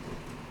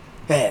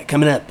Hey,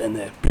 coming up on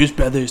the Bruce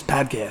Brothers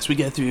podcast, we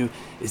go through,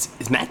 is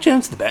Mac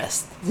Jones the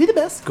best? Is he the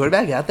best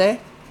quarterback out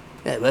there?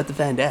 Yeah, we'll have to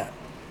find out.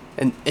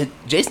 And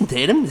Jason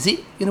Tatum, is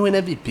he going to win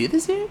MVP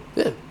this year?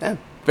 Yeah.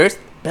 First,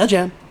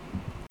 Belgium.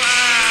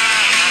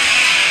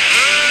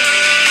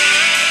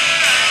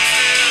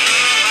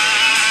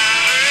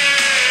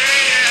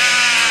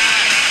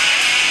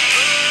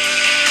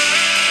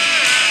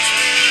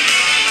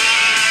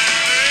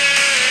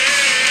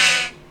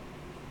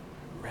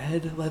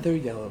 Red leather,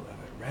 yellow leather.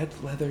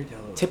 Red leather,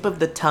 yellow leather. Tip of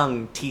the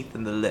tongue, teeth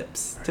in the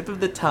lips. Tip of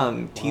the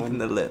tongue, teeth in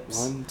the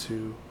lips. 1,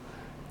 2,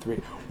 3.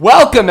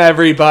 Welcome,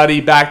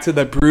 everybody, back to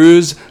the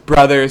Bruce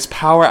Brothers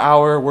Power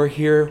Hour. We're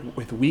here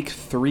with week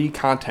 3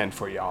 content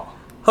for y'all.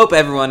 Hope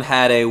everyone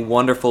had a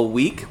wonderful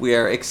week. We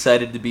are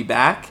excited to be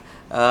back.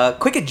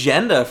 Quick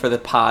agenda for the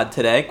pod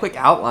today. Quick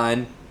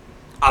outline.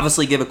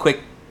 Obviously, give a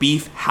quick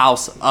Beef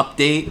House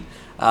update.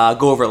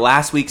 Go over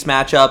last week's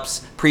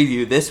matchups,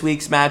 preview this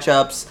week's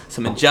matchups,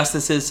 some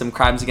injustices, some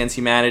crimes against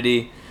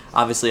humanity.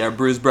 Obviously, our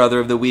Bruise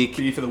Brother of the Week.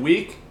 Beef of the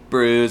week.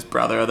 Bruise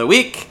Brother of the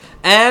Week.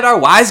 And our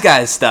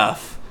Wiseguys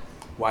stuff.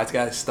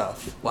 Wiseguys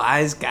stuff.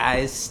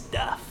 Wiseguys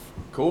stuff.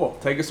 Cool.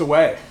 Take us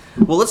away.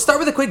 Well, let's start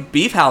with a quick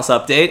Beef House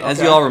update. As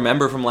you all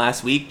remember from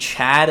last week,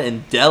 Chad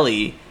and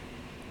Deli,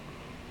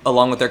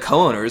 along with their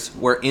co-owners,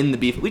 were in the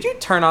beef. Would you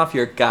turn off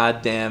your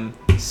goddamn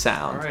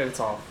sound? All right,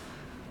 it's off.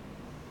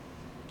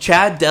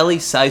 Chad, Deli,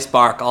 Sice,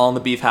 Bark, all in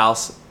the Beef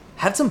House.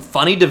 Had some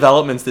funny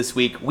developments this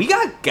week. We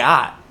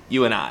got,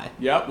 you and I.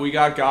 Yep, we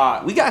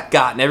got. We got,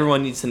 and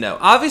everyone needs to know.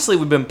 Obviously,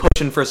 we've been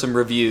pushing for some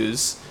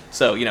reviews.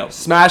 So,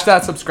 smash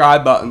that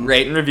subscribe button.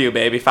 Rate and review,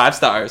 baby. 5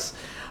 stars.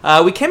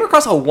 We came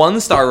across a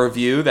 1-star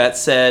review that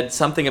said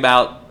something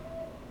about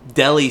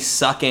Deli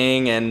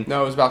sucking and...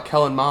 No, it was about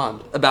Kellen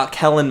Mond. About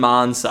Kellen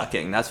Mond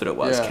sucking. That's what it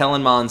was. Yeah.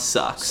 Kellen Mond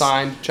sucks.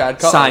 Signed Chad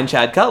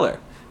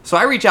Cutler. So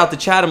I reach out to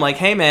Chad. I'm like,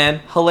 hey, man,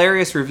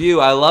 hilarious review.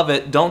 I love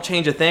it. Don't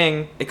change a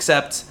thing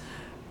except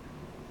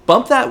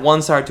bump that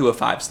 1-star to a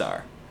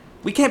 5-star.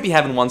 We can't be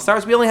having 1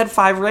 stars. We only had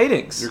 5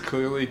 ratings. You're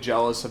clearly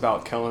jealous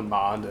about Kellen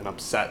Mond and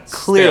upset.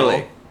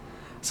 Clearly.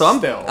 So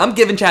I'm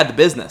giving Chad the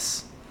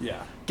business.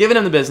 Yeah. Giving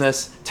him the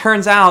business.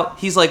 Turns out,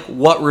 he's like,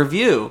 what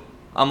review?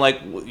 I'm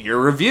like,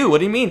 your review? What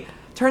do you mean?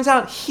 Turns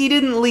out, he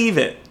didn't leave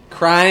it.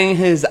 Crying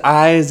his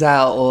eyes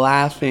out,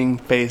 laughing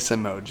face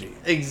emoji.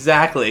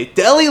 Exactly.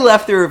 Deli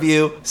left the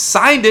review,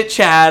 signed it,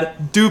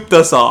 Chad, duped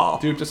us all.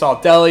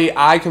 Deli,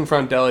 I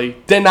confront Deli,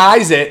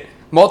 denies it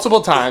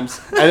multiple times,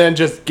 and then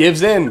just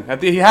gives in.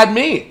 He had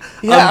me.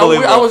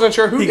 Unbelievable. I wasn't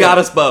sure who he got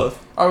us both.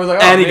 I was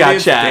like, and he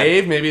got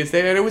Chad. Maybe it's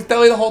Dave, and it was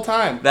Deli the whole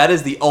time. That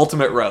is the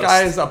ultimate roast.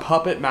 Guy is a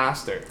puppet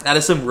master. That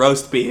is some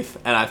roast beef,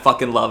 and I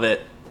fucking love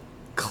it.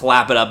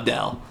 Clap it up,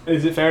 Del.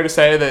 Is it fair to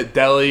say that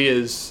Deli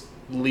is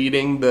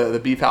leading the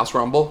Beef House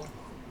Rumble?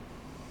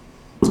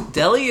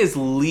 Deli is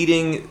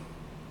leading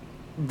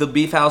the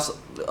Beef House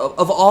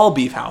of all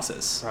beef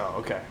houses. Oh,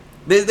 okay.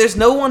 There's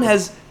no one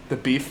has... The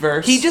beef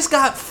verse? He just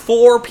got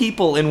 4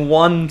 people in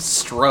one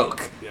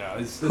stroke. Yeah.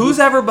 Who's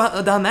ever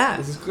done that?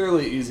 This is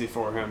clearly easy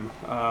for him.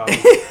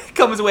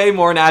 Comes way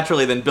more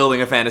naturally than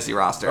building a fantasy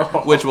roster,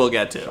 which we'll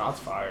get to. Shots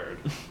fired.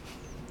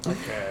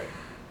 Okay.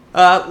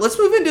 Let's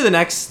move into the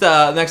next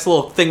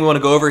little thing we want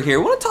to go over here.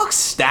 We want to talk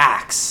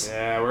stacks.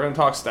 Yeah, we're going to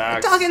talk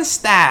stacks. We're talking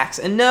stacks.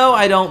 And no,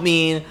 I don't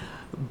mean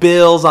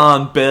bills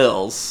on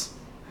bills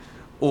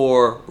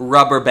or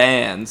rubber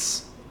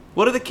bands.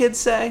 What do the kids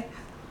say?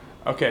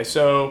 Okay,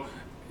 so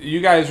you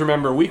guys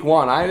remember week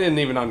 1, I didn't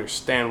even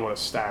understand what a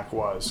stack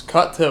was.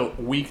 Cut to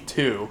week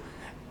 2,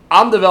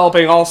 I'm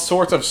developing all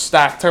sorts of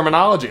stack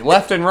terminology,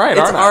 left and right,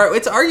 aren't I?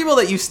 It's arguable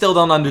that you still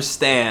don't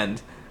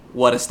understand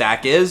what a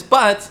stack is,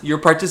 but you're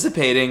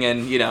participating,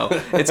 and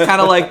it's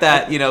kind of like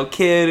that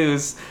kid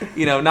who's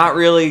not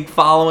really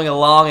following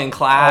along in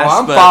class.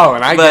 I'm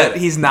following. I get it.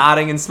 But he's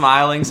nodding and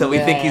smiling, so we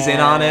think he's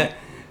in on it.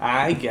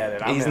 I get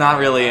it. He's not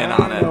really in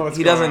on it.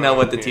 He doesn't know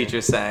what the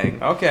teacher's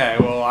saying. Okay,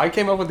 well, I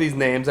came up with these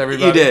names,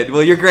 everybody. You did.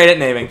 Well, you're great at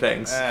naming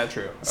things.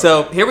 True. Okay.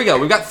 So here we go.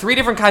 We've got 3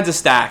 different kinds of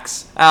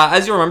stacks.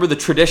 As you remember, the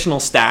traditional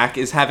stack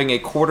is having a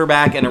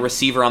quarterback and a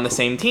receiver on the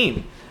same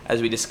team.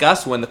 As we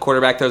discussed, when the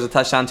quarterback throws a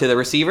touchdown to the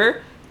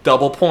receiver,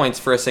 double points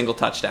for a single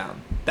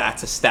touchdown.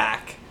 That's a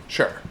stack.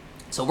 Sure.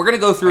 So we're going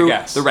to go through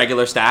the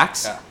regular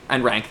stacks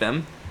and rank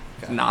them.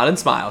 Okay. Nod and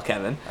smile,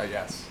 Kevin. I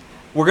guess.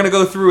 We're going to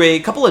go through a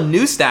couple of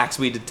new stacks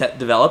we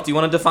developed. Do you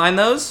want to define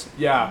those?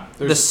 Yeah.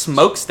 The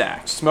smoke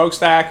stack. Smoke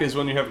stack is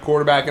when you have a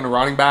quarterback and a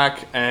running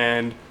back,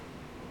 and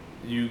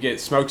you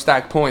get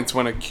smokestack points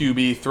when a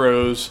QB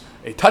throws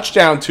a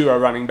touchdown to a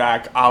running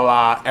back a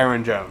la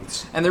Aaron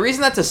Jones. And the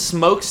reason that's a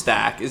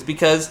smokestack is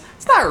because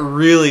it's not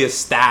really a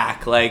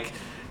stack. Like,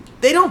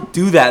 they don't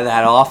do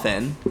that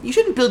often. You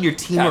shouldn't build your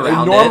team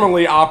around it. They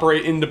normally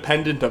operate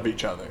independent of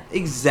each other.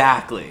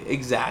 Exactly.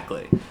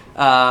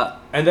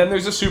 And then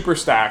there's a super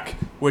stack,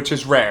 which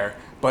is rare.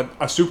 But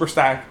a super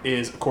stack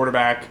is a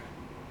quarterback,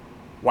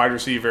 wide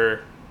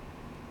receiver,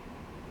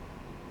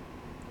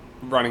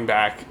 running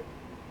back.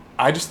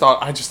 I just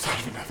thought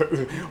of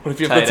another. What if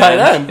you have the tight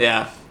end?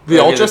 Yeah. The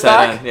Ultra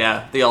Stack?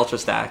 Yeah, the Ultra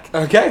Stack.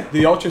 Okay,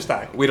 the Ultra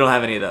Stack. We don't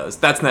have any of those.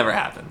 That's never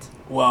happened.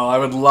 Well, I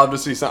would love to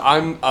see some.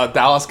 I'm a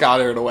Dallas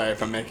Goddard away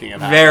from making it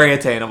happen. Very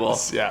attainable.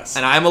 Yes.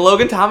 And I'm a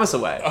Logan Thomas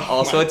away.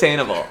 Also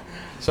attainable.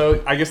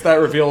 So I guess that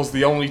reveals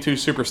the only 2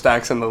 super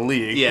stacks in the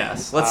league.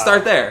 Yes. Let's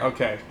start there.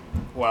 Okay.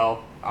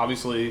 Well,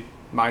 obviously,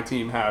 my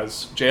team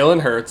has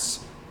Jalen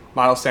Hurts,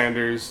 Miles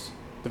Sanders,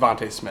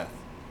 Devontae Smith.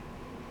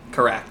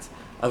 Correct.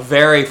 A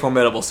very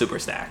formidable super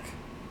stack.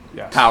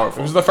 Yes. Powerful.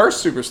 It was the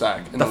first super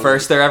stack. The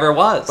first there ever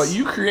was. But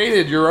you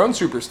created your own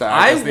super stack.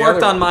 I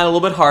worked on mine a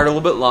little bit harder, a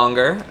little bit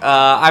longer.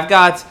 I've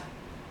got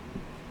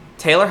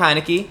Taylor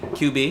Heineke,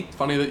 QB. It's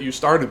funny that you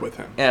started with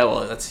him. Yeah,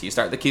 well, you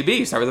start the QB.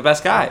 You start with the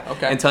best guy.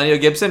 Okay. Antonio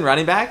Gibson,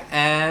 running back,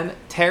 and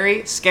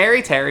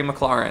Scary Terry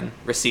McLaurin,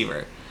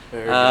 receiver.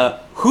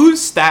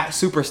 Whose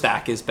super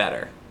stack is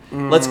better?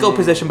 Let's go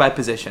position by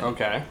position.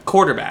 Okay.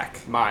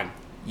 Quarterback. Mine.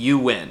 You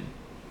win.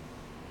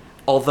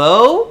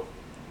 Although,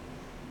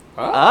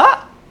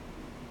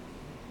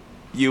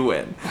 you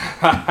win.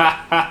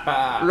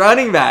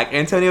 Running back,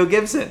 Antonio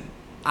Gibson.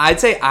 I'd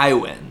say I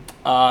win.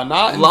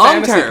 Not in Long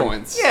fantasy term.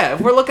 points. Yeah,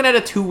 if we're looking at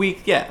a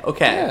 2-week,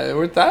 okay.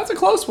 Yeah, that's a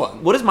close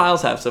one. What does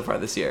Miles have so far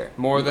this year?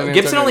 More than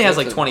Gibson Antonio only has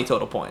like Gibson. 20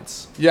 total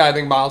points. Yeah, I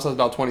think Miles has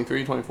about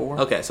 23,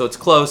 24. Okay, so it's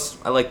close.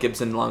 I like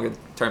Gibson longer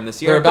term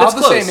this year. They're but about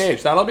it's the close. same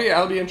age. That'll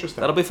be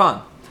interesting. That'll be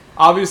fun.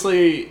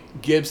 Obviously,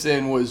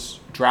 Gibson was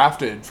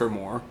drafted for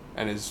more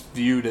and is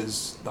viewed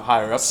as the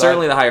higher upside.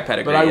 Certainly the higher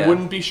pedigree. But I yeah.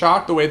 wouldn't be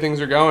shocked the way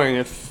things are going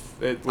if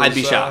it was, I'd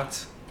be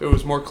shocked. If it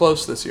was more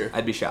close this year.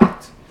 I'd be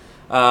shocked.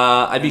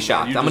 I'd be And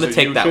shocked. you I'm going to just-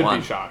 take you that should one.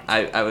 be shocked.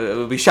 It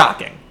would be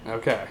shocking.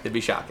 Okay. It'd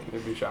be shocking.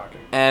 It'd be shocking.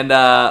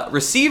 And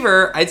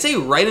receiver, I'd say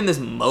right in this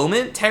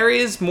moment, Terry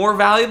is more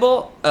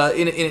valuable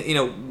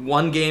in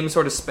one game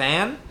sort of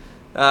span.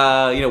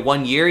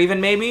 1 year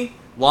even maybe.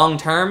 Long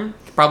term,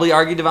 probably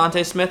argue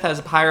Devontae Smith has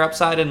a higher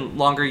upside and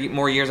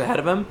more years ahead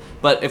of him.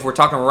 But if we're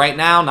talking right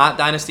now, not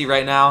dynasty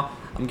right now,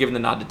 I'm giving the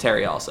nod to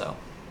Terry also.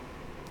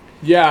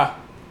 Yeah.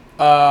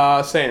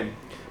 Same.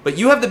 But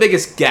you have the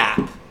biggest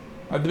gap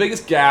I have the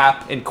biggest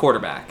gap, in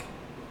quarterback.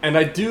 and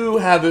I do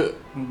have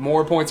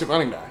more points at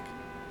running back.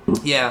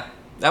 Yeah,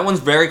 that one's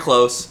very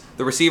close.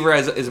 The receiver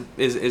is a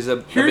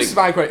Here's big,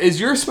 my question: is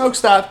your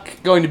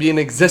smokestack going to be in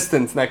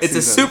existence next it's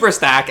season? a super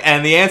stack,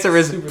 and the answer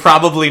is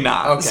probably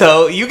not. Okay.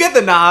 So you get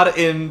the nod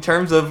in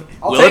terms of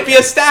I'll will take it be it.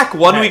 a stack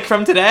 1 Hey, week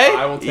from today?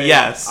 I will take.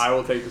 Yes, I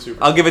will take the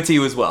super. I'll give it to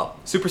you as well.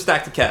 Super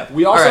stack to Kev.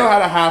 We also All right.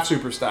 had a half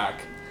super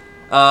stack.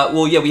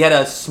 We had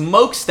a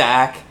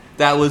smokestack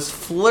that was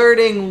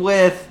flirting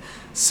with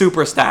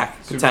super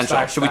stack potential.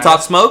 stack Should we status.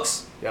 talk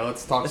smokes? Yeah,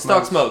 let's talk. Let's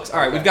talk smokes. All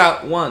right, Okay. we've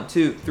got 1,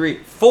 2, 3,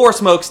 4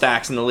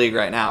 smokestacks in the league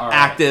right now. All right.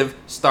 Active,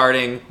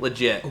 starting,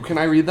 legit. Oh, can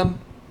I read them?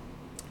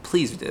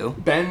 Please do.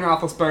 Ben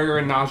Roethlisberger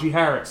and Najee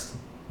Harris,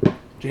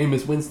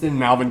 Jameis Winston,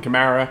 Malvin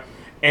Kamara,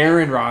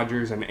 Aaron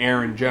Rodgers, and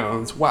Aaron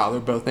Jones. Wow, they're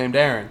both named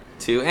Aaron.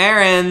 2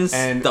 Aarons,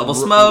 And double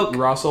smoke.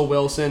 Russell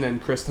Wilson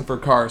and Christopher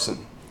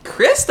Carson.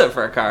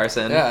 Christopher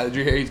Carson. Yeah, did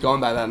you hear he's going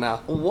by that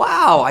now?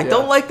 Wow, I Yeah.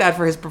 don't like that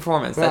for his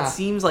performance. Yeah. That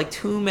seems like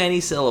too many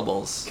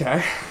syllables.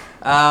 Okay.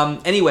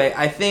 Anyway,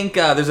 I think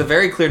there's a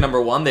very clear number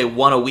 1. They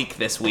won a week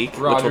this week, which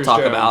we'll Rogers talk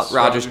Jones. about.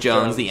 Rogers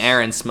Jones, the Jones.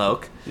 Aaron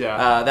smoke.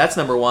 Yeah. That's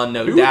number 1,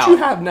 no Who doubt. would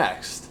you have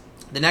next?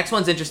 The next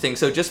one's interesting.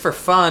 So just for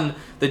fun,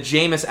 the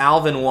Jameis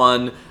Alvin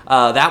one,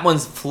 that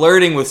one's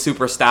flirting with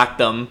super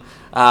stackdom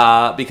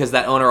because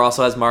that owner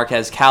also has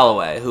Marquez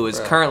Callaway, who is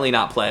Right. currently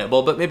not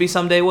playable, but maybe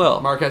someday will.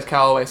 Marquez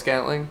Callaway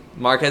Scantling.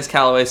 Marquez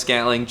Callaway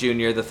Scantling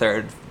Jr. the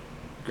third.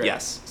 Great.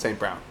 Yes. St.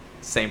 Brown.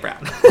 St.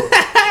 Brown.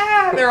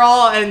 They're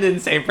all end in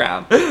St.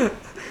 Brown.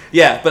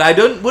 Yeah, but I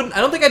don't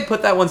think I'd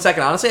put that one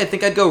second. Honestly, I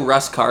think I'd go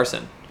Russ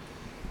Carson.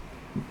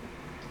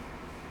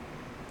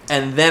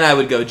 And then I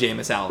would go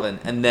Jameis Alvin,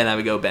 and then I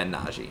would go Ben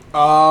Najee.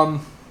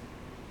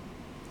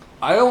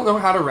 I don't know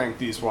how to rank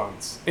these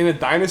ones. In a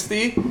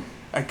dynasty,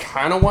 I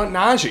kind of want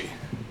Najee.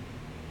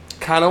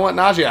 I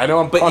know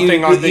I'm But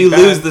punting on you Big Ben.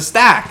 lose the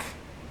stack.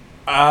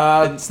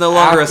 It's no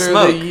longer a after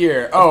smoke. the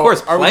year. Of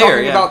course, are we player,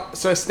 talking yeah. about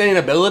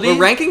sustainability?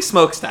 We're ranking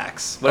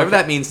smokestacks, whatever Okay.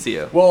 that means to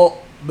you.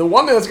 Well, the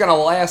one that's going to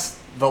last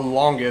the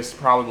longest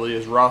probably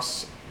is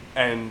Russ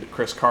and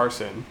Chris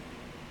Carson,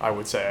 I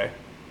would say.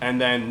 And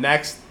then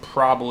next,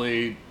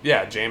 probably,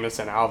 Jameis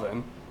and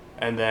Alvin.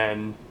 And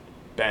then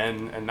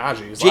Ben and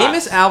Najee.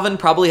 Jameis Alvin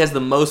probably has the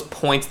most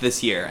points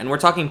this year, and we're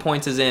talking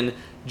points as in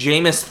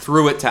Jameis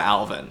threw it to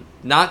Alvin,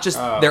 not just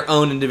their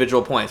own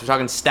individual points. We're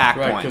talking stack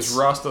Right, points. because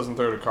Russ doesn't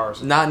throw to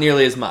Carson. Not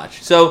nearly as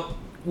much. So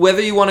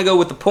whether you want to go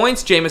with the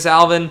points, Jameis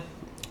Alvin,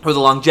 or the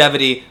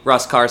longevity,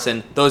 Russ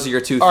Carson, those are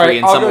your 2, 3 All right,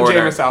 in I'll some go order.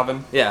 Jameis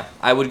Alvin. Yeah,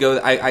 I would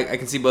go. I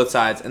can see both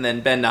sides, and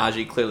then Ben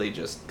Najee, clearly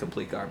just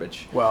complete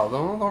garbage. Well,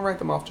 don't write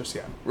them off just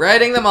yet.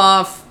 Writing them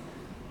off.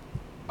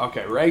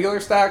 Okay,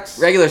 regular stacks.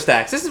 Regular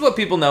stacks. This is what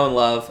people know and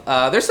love.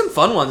 There's some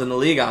fun ones in the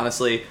league,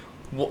 honestly.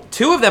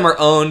 2 of them are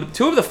owned.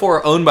 2 of the 4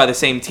 are owned by the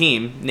same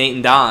team, Nate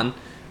and Don.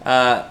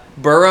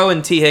 Burrow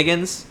and T.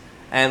 Higgins,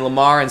 and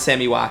Lamar and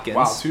Sammy Watkins.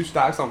 Wow, 2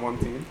 stacks on one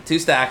team. 2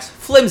 stacks.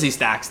 Flimsy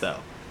stacks, though.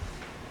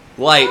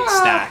 Light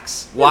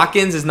stacks.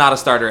 Watkins is not a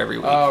starter every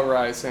week. Oh,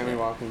 right. Sammy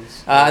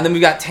Watkins. And then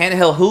we've got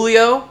Tannehill,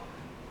 Julio,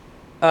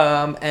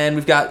 and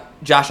we've got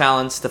Josh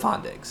Allen,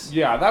 Stephon Diggs.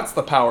 Yeah, that's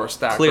the power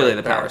stack. Clearly right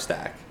the there. power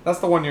stack. That's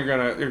the one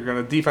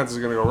defense is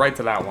gonna go right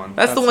to that one.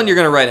 That's the one you're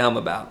going to write home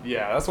about.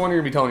 Yeah, that's the one you're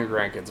gonna be telling your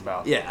grandkids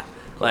about. Yeah.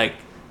 Like,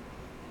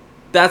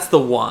 that's the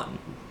one.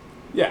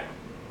 Yeah,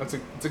 it's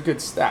a good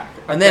stack.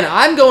 And then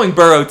I'm going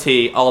Burrow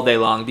T all day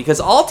long because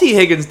all T.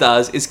 Higgins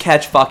does is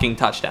catch fucking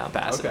touchdown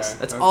passes. Okay,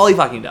 That's okay. all he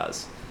fucking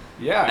does.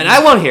 Yeah, And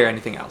I won't hear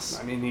anything else.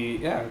 I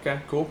mean, okay,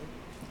 cool,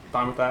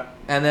 fine with that.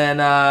 And then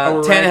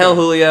we're Tannehill, ranking.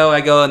 Julio,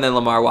 I go, and then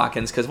Lamar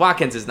Watkins because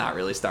Watkins is not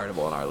really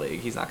startable in our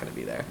league. He's not going to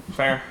be there.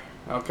 Fair.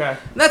 Okay.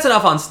 And that's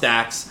enough on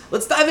stacks.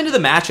 Let's dive into the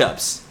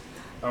matchups.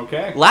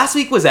 Okay. Last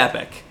week was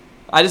epic.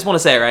 I just want to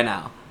say it right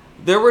now.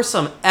 There were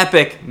some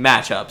epic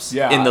matchups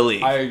in the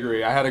league. I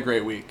agree. I had a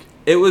great week.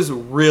 It was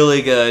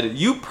really good.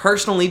 You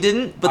personally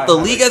didn't, but I the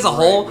had league a as a great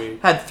whole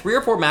week. had 3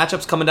 or 4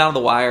 matchups coming down to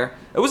the wire.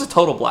 It was a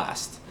total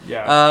blast.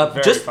 Yeah,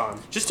 very just, fun.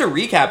 Just to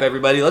recap,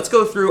 everybody, let's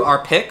go through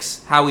our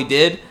picks, how we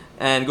did,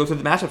 and go through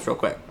the matchups real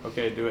quick.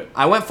 Okay, do it.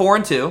 I went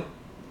 4-2,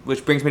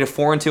 which brings me to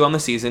 4-2 on the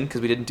season because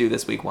we didn't do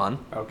this week 1.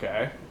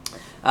 Okay.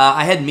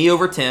 I had me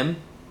over Tim,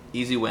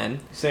 easy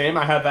win. Same.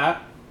 I had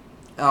that.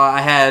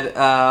 I had,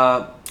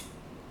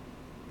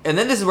 and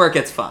then this is where it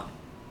gets fun.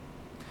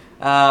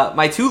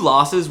 My 2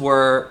 losses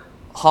were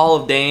Hall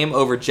of Dame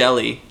over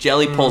Jelly.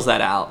 Jelly pulls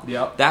that out.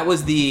 Yep. That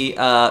was the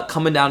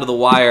coming down to the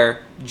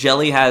wire.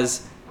 Jelly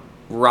has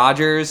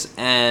Rodgers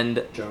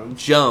and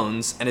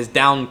Jones and is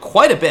down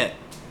quite a bit.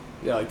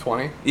 Yeah, like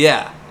 20.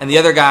 Yeah, and the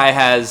other guy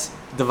has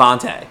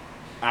Devontae.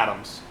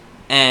 Adams.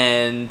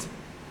 And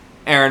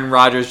Aaron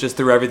Rodgers just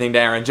threw everything to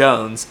Aaron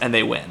Jones, and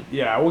they win.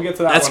 Yeah, we'll get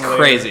to that. That's one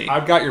later. crazy.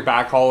 I've got your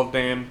back Hall of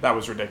Dame. That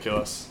was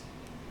ridiculous.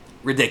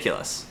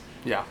 Ridiculous.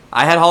 Yeah.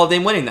 I had Hall of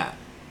Dame winning that.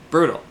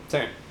 Brutal.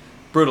 Same.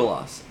 Brutal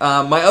loss.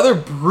 My other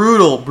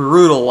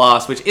brutal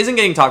loss, which isn't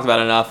getting talked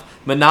about enough,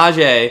 Menage,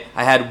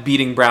 I had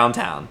beating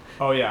Browntown.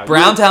 Oh yeah.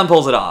 Browntown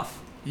pulls it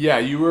off. Yeah,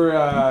 you were.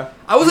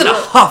 I was in a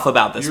huff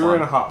about this You were one.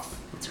 in a huff.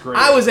 It's great.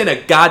 I was in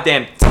a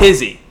goddamn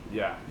tizzy.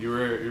 Yeah, you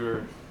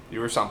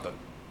were something.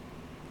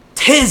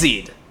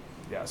 Tizzied.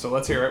 Yeah. So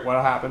let's hear it.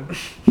 What happened?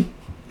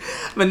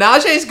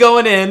 Menage's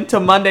going in to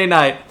Monday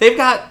night. They've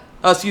got,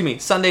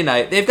 Sunday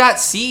night. They've got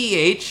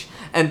CEH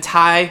and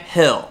Ty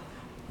Hill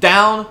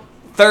down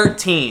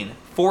 13,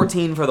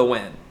 14 for the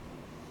win.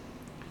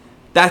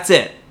 That's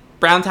it.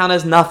 Browntown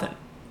has nothing.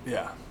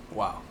 Yeah.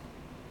 Wow.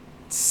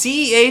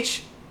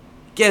 CEH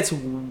gets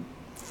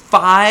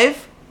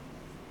 5,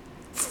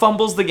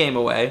 fumbles the game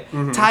away.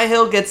 Mm-hmm. Ty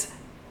Hill gets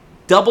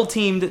double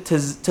teamed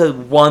to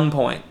 1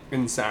 point.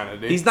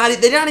 Insanity.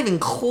 They're not even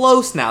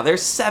close now. They're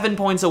 7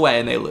 points away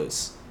and they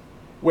lose.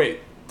 Wait,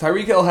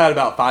 Tyreek Hill had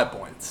about 5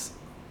 points.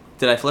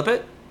 Did I flip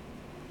it?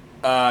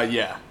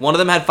 Yeah. One of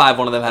them had 5,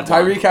 one of them had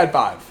 1. Tyreek had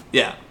 5.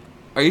 Yeah.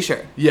 Are you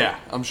sure? Yeah,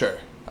 I'm sure.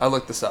 I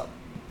looked this up.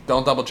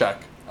 Don't double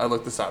check. I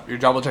looked this up. You're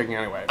double checking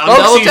anyway. I'm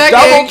double checking.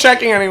 Double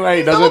checking anyway.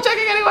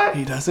 Anyway.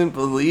 He doesn't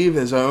believe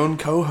his own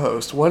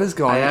co-host. What is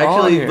going I on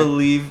actually here?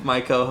 believe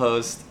my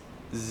co-host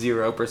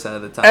 0%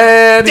 of the time.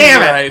 And Damn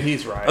he's it! right.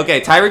 He's right.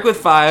 Okay, Tyreek with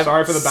 5.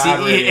 Sorry for the bad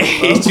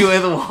rating, CEH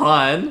with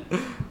 1.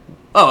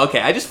 Oh,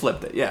 okay. I just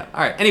flipped it. Yeah.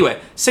 All right. Anyway,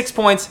 6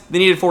 points. They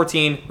needed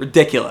 14.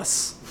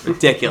 Ridiculous.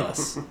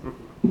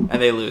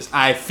 And they lose.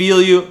 I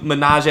feel you.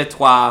 Menage a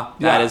trois.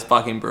 That Yeah. is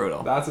fucking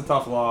brutal. That's a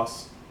tough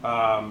loss.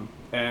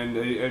 And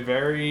a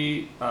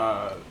very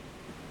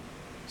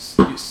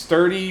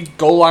sturdy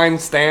goal line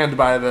stand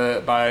by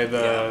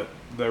the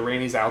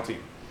Rainey's out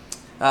team.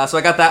 So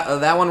I got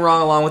that one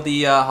wrong along with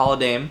the Hall of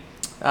Dame.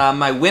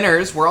 My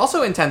winners were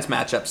also intense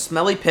matchups.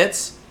 Smelly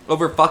Pits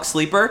over Fuck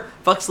Sleeper.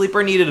 Fuck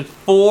Sleeper needed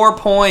 4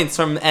 points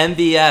from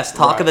MVS,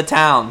 Talk of the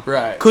Town.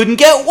 Right. Couldn't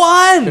get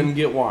 1. Couldn't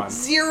get 1.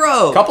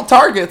 0. Couple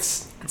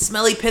targets.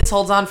 Smelly Pits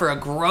holds on for a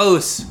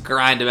gross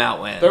grind him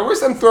out win. There were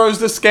some throws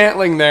to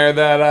Scantling there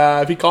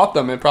that if he caught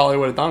them, it probably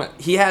would have done it.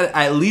 He had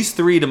at least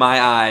 3 to my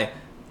eye.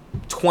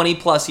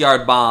 20-plus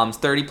yard bombs,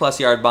 30-plus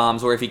yard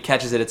bombs, where if he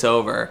catches it, it's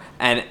over.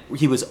 And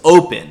he was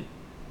open,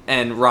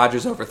 and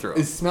Rodgers overthrew him.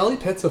 Is Smelly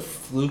Pits a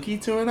fluky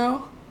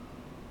 2-0?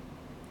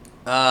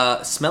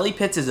 Smelly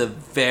Pits is a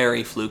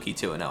very fluky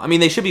 2-0. I mean,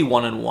 they should be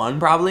 1-1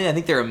 probably. I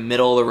think they're a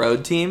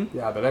middle-of-the-road team.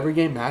 Yeah, but every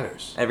game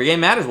matters. Every game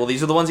matters. Well,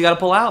 these are the ones you got to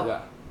pull out.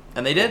 Yeah.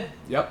 And they did.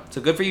 Yep.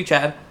 So good for you,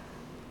 Chad.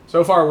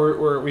 So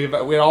far, we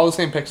had all the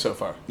same picks so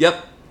far.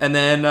 Yep. And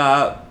then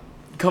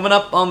coming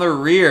up on the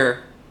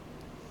rear,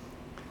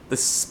 the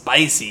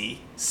spicy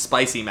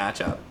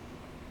matchup.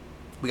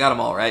 We got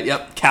them all, right?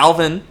 Yep.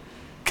 Calvin.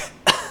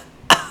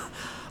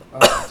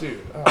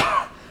 Dude.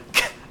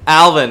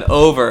 Alvin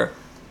over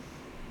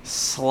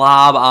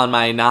slob on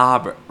my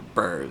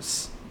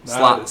knobbers.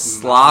 That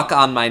is Slock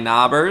on my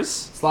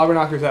knobbers.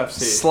 Slobberknockers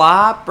FC.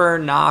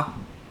 Slopper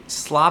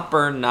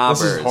knobbers.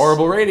 This is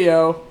horrible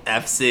radio.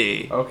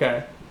 FC.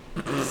 Okay.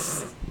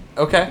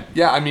 Okay.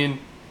 Yeah, I mean,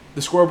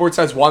 the scoreboard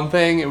says one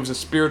thing. It was a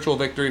spiritual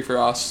victory for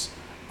us.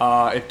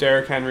 If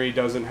Derrick Henry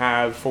doesn't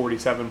have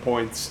 47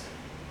 points,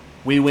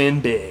 we win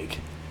big.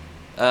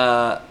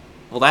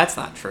 Well, that's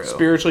not true.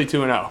 Spiritually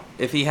 2-0.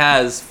 If he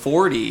has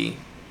 40,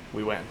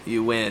 We win.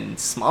 you win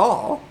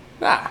small.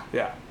 Yeah.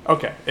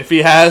 Okay. If he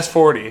has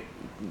 40.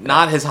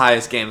 Not his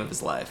highest game of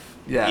his life.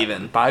 Yeah.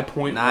 Even. By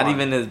point Not one.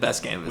 even his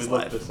best game of his We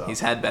looked life. this up. He's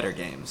had better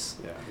games.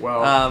 Yeah.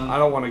 Well, I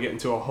don't want to get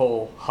into a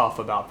whole huff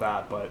about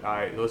that, but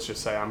let's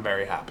just say I'm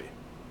very happy.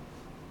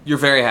 You're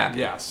very happy.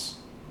 Yes.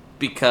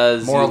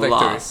 Because Moral you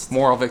victory. lost.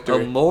 Moral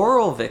victory. A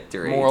moral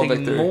victory. Moral Taking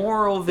victory.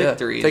 moral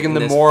victory. Yeah. Taking in the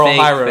this moral fake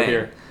high road thing.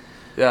 here.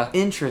 Yeah.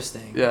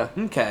 Interesting. Yeah.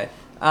 Okay.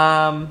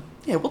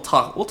 Yeah, we'll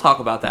talk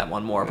about that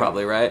one more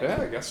probably, right?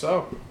 Yeah, I guess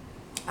so.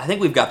 I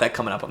think we've got that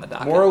coming up on the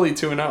docket. Morally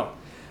 2-0.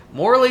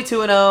 Morally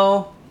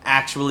 2-0,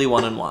 actually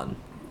 1-1.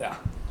 Yeah.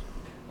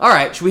 All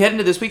right, should we head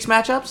into this week's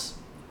matchups?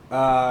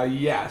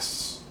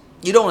 Yes.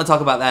 You don't want to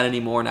talk about that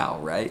anymore now,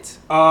 right?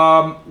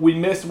 We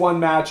missed one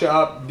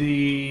matchup.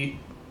 The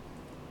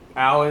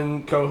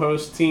Allen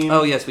co-host team.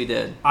 Oh, yes, we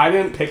did. I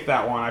didn't pick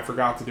that one. I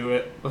forgot to do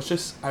it.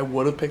 I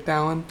would have picked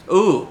Allen.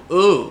 Ooh.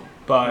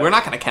 But we're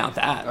not going to count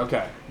that.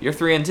 Okay. You're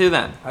 3-2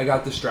 then. I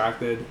got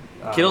distracted.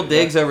 Kittle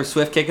Diggs over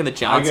Swift kicking the I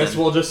Johnson. guess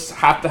we'll just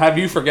have to have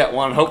you forget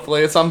one,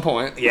 hopefully, at some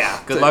point. Yeah,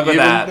 good To luck with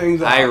even that.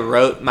 things I out.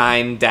 wrote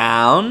mine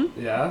down.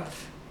 Yeah?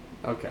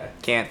 Okay.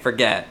 Can't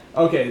forget.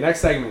 Okay,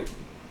 next segment.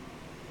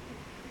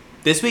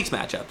 This week's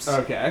matchups.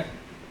 Okay.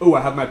 Ooh,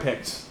 I have my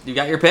picks. You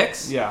got your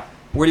picks? Yeah.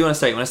 Where do you want to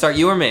start? You want to start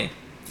you or me?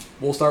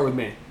 We'll start with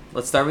me.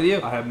 Let's start with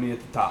you. I have me at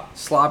the top.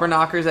 Slobber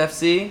Knockers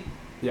FC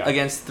Yeah.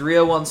 against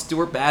 301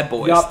 Stewart Bad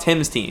Boys, Yup.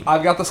 Tim's team.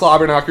 I've got the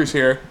Slobber Knockers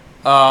here.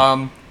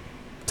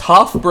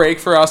 Tough break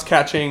for us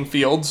catching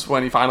Fields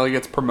when he finally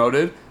gets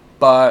promoted,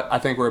 but I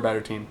think we're a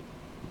better team.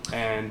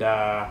 And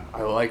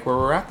I like where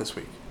we're at this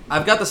week.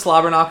 I've got the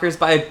Slobber Knockers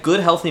by a good,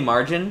 healthy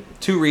margin.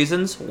 2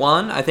 reasons.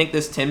 One, I think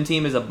this Tim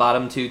team is a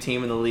bottom 2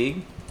 team in the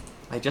league.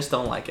 I just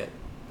don't like it.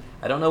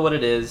 I don't know what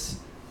it is.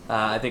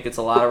 I think it's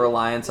a lot of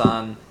reliance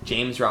on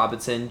James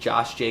Robinson,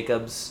 Josh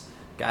Jacobs,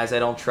 guys I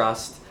don't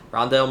trust.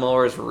 Rondale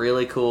Moore is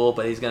really cool,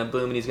 but he's going to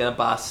boom and he's going to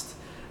bust.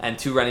 And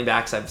 2 running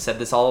backs, I've said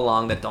this all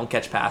along, that don't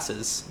catch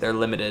passes. They're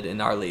limited in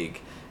our league.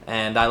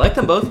 And I like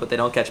them both, but they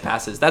don't catch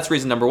passes. That's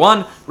reason number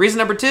 1. Reason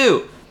number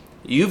 2,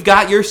 you've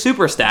got your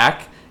super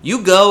stack.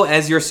 You go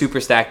as your super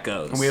stack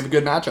goes. And we have a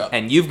good matchup.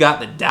 And you've got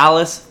the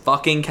Dallas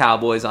fucking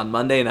Cowboys on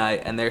Monday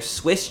night and their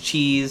Swiss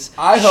cheese,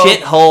 I hope-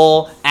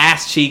 shithole,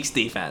 ass cheeks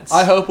defense.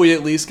 I hope we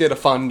at least get a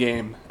fun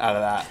game out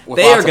of that. with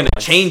They lots are of going to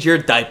points. change your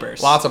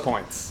diapers. Lots of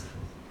points.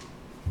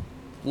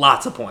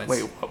 Lots of points.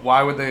 Wait,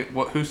 why would they?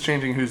 Who's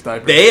changing whose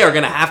diaper? They are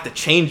going to have to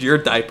change your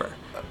diaper.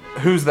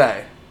 Who's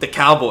they? The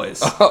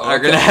Cowboys Oh, are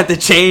okay. going to have to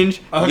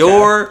change Okay.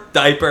 your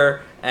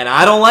diaper, and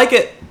I don't like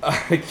it.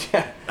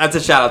 Yeah. That's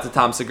a shout out to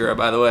Tom Segura,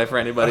 by the way, for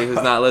anybody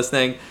who's not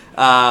listening.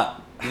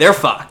 They're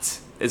fucked,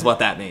 is what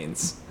that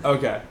means.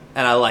 Okay.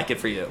 And I like it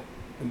for you.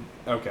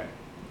 Okay.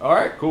 All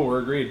right. Cool. We're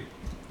agreed.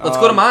 Let's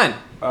go to mine.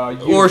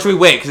 Or should we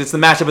wait, because it's the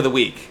matchup of the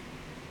week?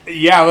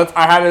 Yeah.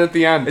 I had it at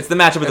the end. It's the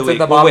matchup of the It's week.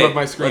 at the We'll bottom wait. of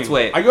my screen. Let's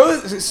wait. I go.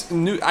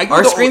 I go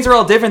Our to- screens are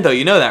all different, though.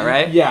 You know that,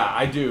 right? Yeah,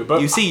 I do.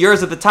 But You see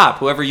yours at the top,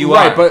 whoever you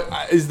right, are.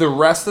 but is the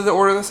rest of the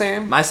order the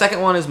same? My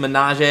second one is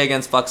Menage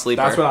against Fuck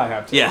Sleeper. That's what I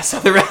have. Too. Yeah, so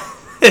the rest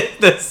is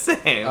the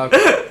same.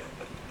 Okay.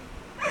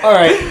 All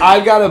right,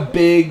 I've got a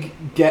big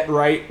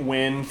get-right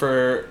win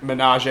for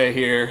Menage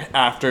here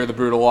after the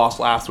brutal loss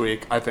last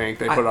week. I think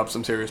they put up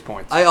some serious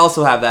points. I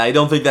also have that. I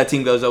don't think that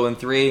team goes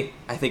 0-3.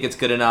 I think it's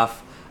good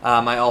enough.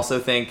 I also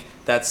think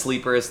that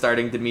Sleeper is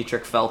starting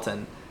Demetric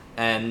Felton.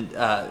 And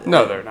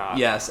No, they're not.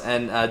 Yes,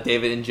 and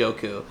David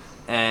Njoku.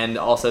 And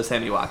also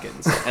Sammy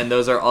Watkins. And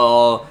those are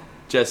all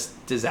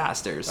just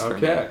disasters for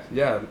me. Okay,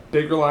 yeah,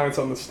 big reliance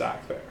on the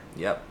stack there.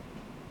 Yep.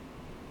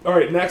 All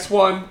right, next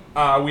one,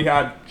 we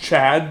had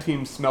Chad,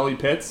 Team Smelly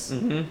Pits,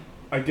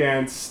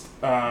 against,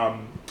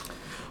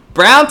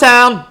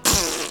 Browntown!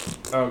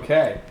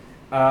 okay.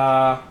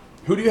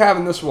 Who do you have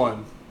in this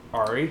one,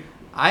 Ari?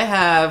 I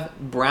have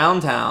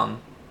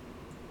Browntown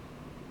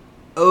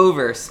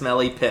over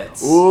Smelly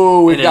Pits.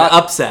 Ooh, in an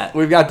upset.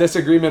 We've got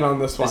disagreement on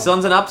this one. This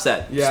one's an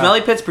upset. Yeah.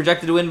 Smelly Pits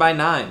projected to win by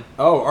 9.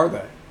 Oh, are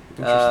they?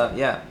 Interesting.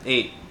 Yeah,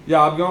 8.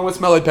 Yeah, I'm going with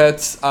Smelly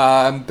Pits.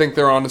 I think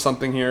they're onto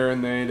something here,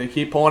 and they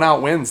keep pulling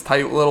out wins,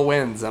 tight little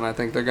wins, and I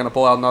think they're going to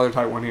pull out another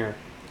tight one here.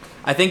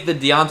 I think the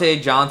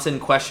Deontay Johnson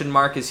question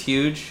mark is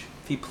huge.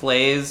 If he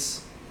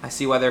plays, I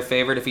see why they're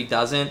favored. If he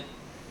doesn't,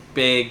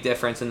 big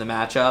difference in the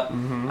matchup.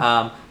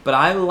 But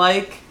I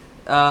like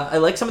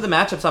some of the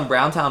matchups on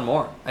Browntown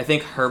more. I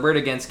think Herbert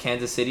against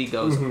Kansas City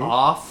goes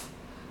off.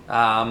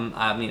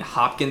 I mean,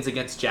 Hopkins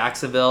against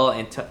Jacksonville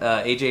and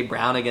A.J.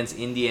 Brown against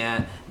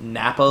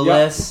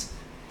Indianapolis.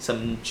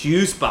 Some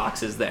juice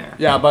boxes there.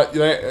 Yeah, but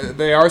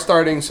they are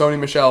starting Sony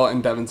Michel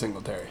and Devin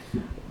Singletary.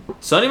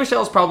 Sonny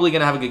Michel's probably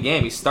going to have a good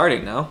game. He's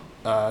starting, no?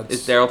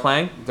 Is Daryl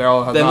playing?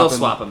 Daryl has Then not they'll been-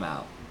 swap him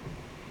out.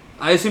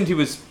 I assumed he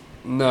was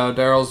No,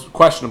 Daryl's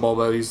questionable,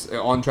 but he's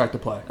on track to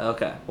play.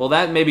 Okay. Well,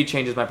 that maybe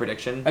changes my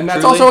prediction. And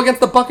that's Truly. also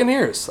against the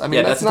Buccaneers. I mean,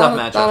 Yeah, that's that's a tough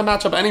not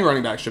matchup. a matchup any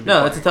running back should be No,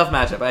 playing. it's a tough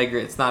matchup. I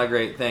agree. It's not a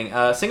great thing.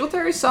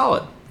 Singletary's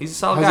solid. He's a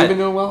solid Has guy. he been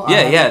doing well?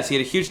 Yeah, he has. He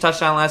had a huge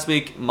touchdown last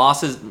week.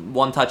 Moss's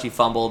one touch he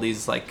fumbled.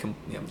 He's like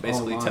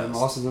basically toast.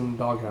 Moss is in the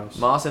doghouse.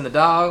 Moss in the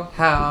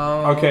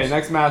doghouse. Okay,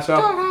 next matchup,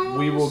 Doghouse.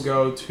 we will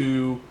go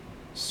to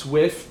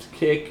Swift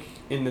kick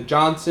in the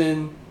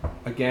Johnson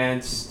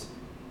against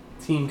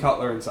Team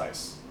Cutler and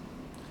Sice.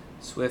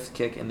 Swift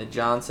kick in the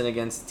Johnson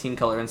against Team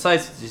Color and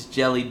Sice, which is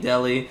Jelly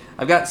Deli.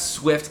 I've got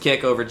Swift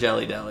kick over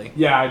Jelly Deli.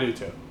 Yeah, I do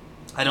too.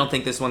 I don't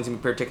think this one's going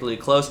to be particularly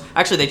close.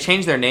 Actually, they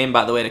changed their name,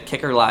 by the way, to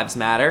Kicker Lives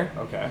Matter.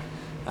 Okay.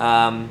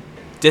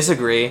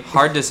 Disagree.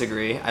 Hard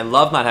disagree. I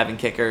love not having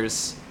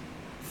kickers.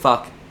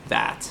 Fuck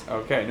that.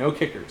 Okay, no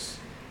kickers.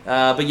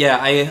 But yeah,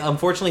 I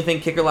unfortunately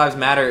think Kicker Lives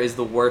Matter is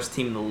the worst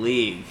team in the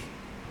league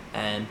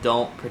and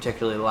don't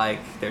particularly like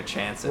their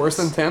chances. Worse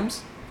than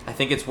Tim's? I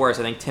think it's worse.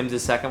 I think Tim's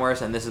is second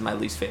worst, and this is my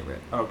least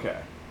favorite. Okay.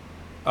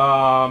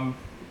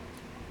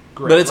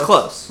 Great. But it's Let's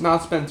close.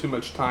 Not spend too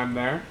much time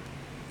there.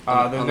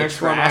 On The the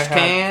next one I trash have-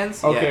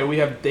 cans? Okay, Yeah. we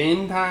have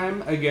Dame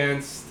time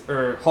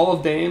Hall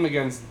of Dame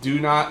against Do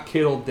Not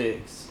Kittle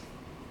Diggs.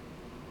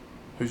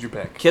 Who's your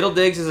pick? Kittle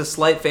Diggs is a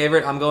slight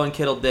favorite. I'm going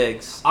Kittle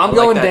Diggs. I'm I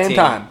going that Dame team.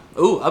 time.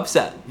 Ooh,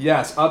 upset.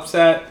 Yes,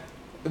 upset.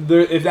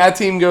 If that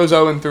team goes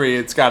 0-3,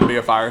 it's got to be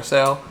a fire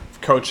sale.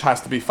 If coach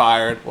has to be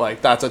fired,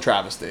 that's a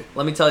travesty.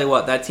 Let me tell you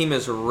what, that team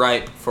is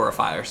ripe for a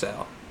fire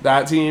sale.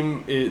 That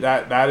team,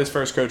 that is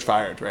first coach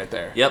fired right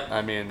there. Yep.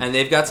 I mean, And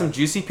they've got some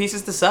juicy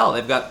pieces to sell.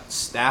 They've got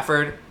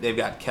Stafford, they've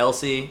got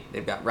Kelsey,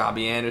 they've got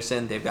Robbie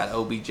Anderson, they've got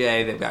OBJ,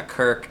 they've got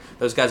Kirk.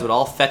 Those guys would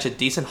all fetch a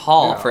decent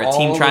haul yeah, for a all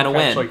team of trying to them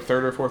win. catch, like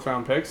third or fourth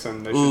round picks,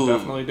 and they Ooh. should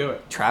definitely do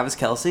it. Travis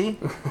Kelsey?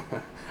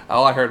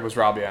 All I heard was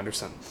Robbie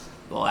Anderson.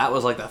 Well, that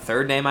was like the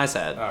third name I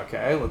said.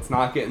 Okay, let's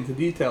not get into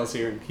details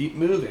here and keep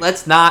moving.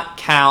 Let's not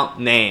count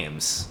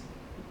names.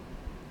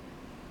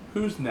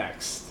 Who's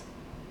next?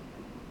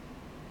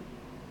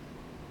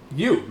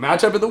 You,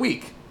 matchup of the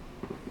week.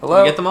 Hello?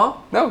 Did you get them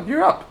all? No,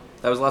 you're up.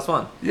 That was the last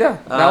one. Yeah,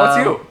 now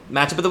it's you.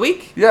 Matchup of the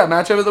week? Yeah,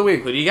 matchup of the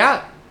week. Who do you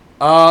got?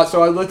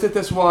 So I looked at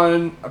this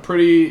one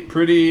pretty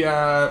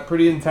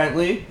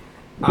intently.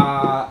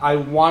 I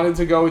wanted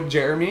to go with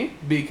Jeremy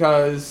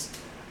because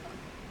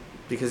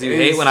Because you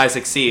hate when I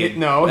succeed,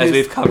 his-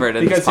 we've covered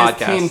in this because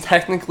his team podcast.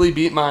 technically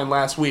beat mine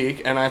last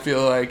week, and I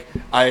feel like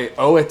I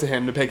owe it to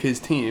him to pick his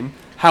team.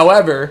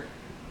 However,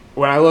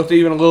 when I looked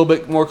even a little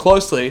bit more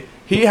closely,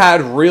 he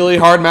had really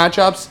hard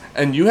matchups,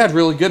 and you had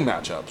really good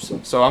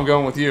matchups. So I'm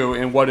going with you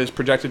in what is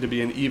projected to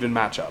be an even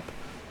matchup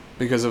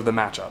because of the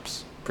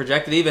matchups.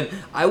 Projected even.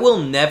 I will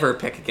never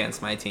pick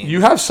against my team.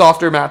 You have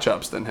softer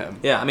matchups than him.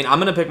 Yeah, I mean, I'm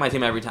going to pick my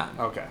team every time.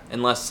 Okay.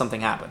 Unless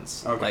something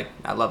happens. Okay. Like,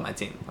 I love my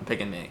team. I'm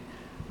picking me.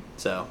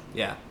 So,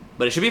 yeah.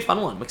 But it should be a fun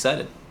one. I'm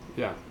excited.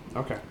 Yeah.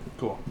 Okay.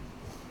 Cool.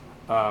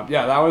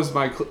 Yeah, that was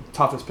my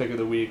toughest pick of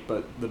the week,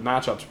 but the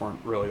matchups weren't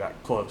really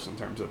that close in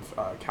terms of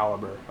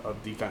caliber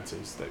of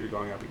defenses that you're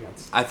going up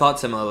against. I thought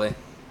similarly.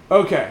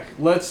 Okay,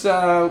 let's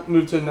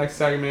move to the next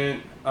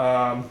segment.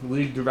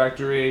 League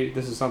directory.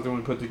 This is something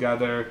we put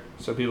together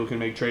so people can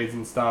make trades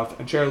and stuff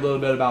and share a little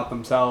bit about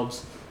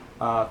themselves.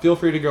 Feel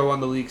free to go on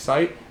the league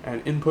site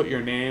and input your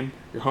name,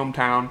 your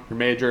hometown, your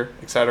major,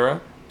 etc.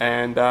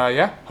 And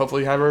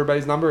hopefully you have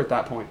everybody's number at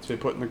that point to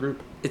put in the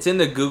group. It's in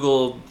the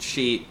Google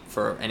sheet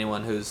for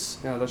anyone who's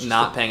that's just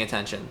not paying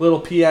attention.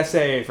 Little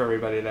PSA for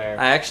everybody there.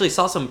 I actually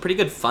saw some pretty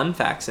good fun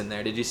facts in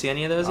there. Did you see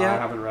any of those I yet?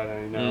 haven't read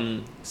any.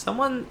 No.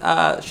 Someone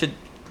should...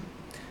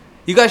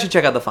 You guys should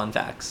check out the fun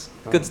facts.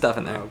 Good stuff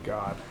in there. Oh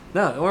God.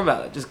 No, don't worry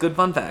about it. Just good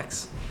fun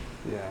facts.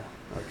 Yeah.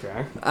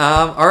 Okay.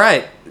 All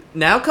right.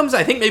 Now comes,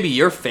 I think, maybe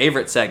your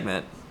favorite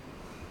segment.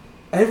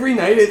 Every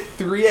night at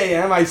 3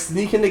 a.m., I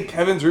sneak into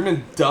Kevin's room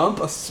and dump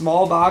a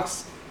small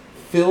box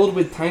filled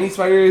with tiny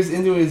spiders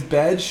into his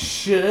bed.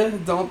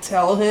 Don't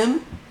tell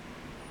him.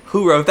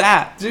 Who wrote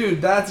that?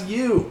 Dude, that's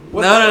you. No.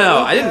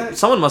 I didn't.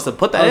 Someone must have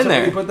put that in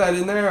there. You put that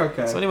in there?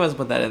 Okay. Somebody must have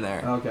put that in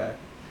there. Okay.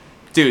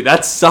 Dude,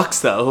 that sucks,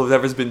 though,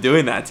 whoever's been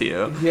doing that to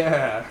you.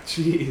 Yeah,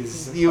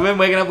 jeez. You've been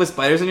waking up with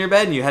spiders in your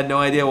bed and you had no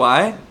idea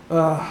why?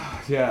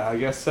 Yeah, I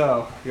guess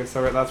so.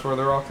 That's where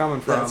they're all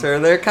coming from. That's where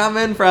they're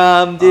coming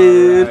from,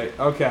 dude. All right.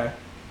 Okay.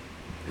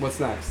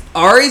 What's next?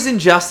 Ari's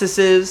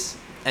injustices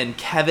and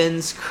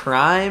Kevin's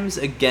crimes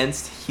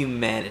against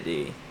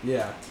humanity.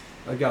 Yeah,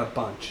 I got a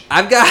bunch.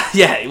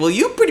 Well,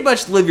 you pretty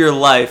much live your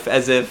life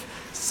as if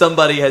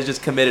somebody has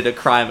just committed a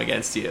crime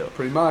against you.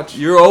 Pretty much.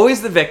 You're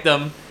always the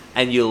victim,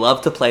 and you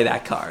love to play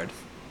that card.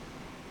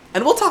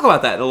 And we'll talk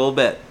about that in a little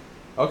bit.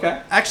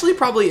 Okay. Actually,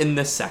 probably in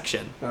this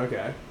section.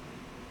 Okay.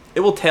 It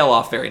will tail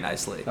off very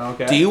nicely.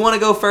 Okay. Do you want to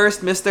go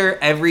first, Mr.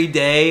 Every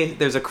day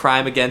there's a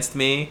crime against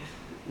me?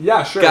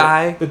 Yeah, sure.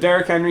 Guy. The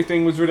Derrick Henry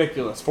thing was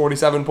ridiculous.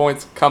 47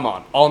 points. Come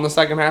on. All in the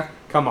second half?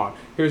 Come on.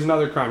 Here's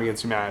another crime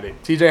against humanity.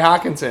 TJ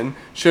Hawkinson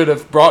should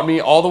have brought me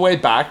all the way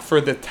back for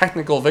the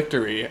technical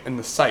victory in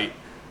the site,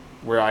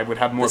 where I would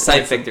have more The site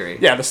points victory.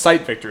 Yeah, the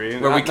site victory.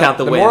 Where we count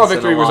the wins moral and the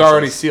victory was losses.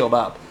 already sealed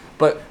up.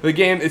 But the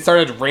game, it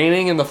started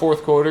raining in the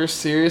fourth quarter,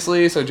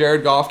 seriously, so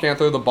Jared Goff can't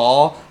throw the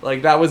ball.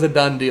 Like, that was a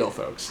done deal,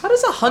 folks. How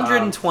does a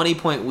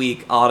 120-point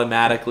week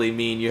automatically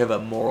mean you have a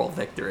moral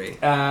victory?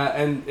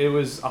 And it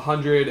was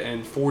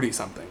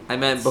 140-something. I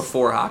meant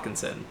before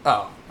Hawkinson.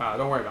 Oh,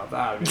 don't worry about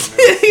that. I mean,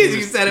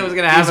 You said it was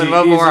going to happen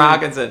before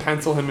Hawkinson.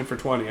 Pencil him in for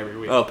 20 every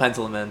week. Oh,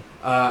 pencil him in.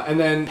 And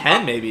then...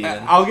 Penn, maybe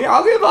even. I'll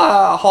give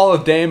Hall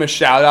of Fame a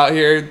shout-out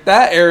here.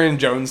 That Aaron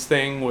Jones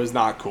thing was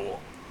not cool.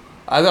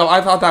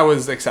 I thought that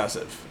was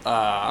excessive.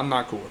 I'm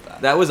not cool with that.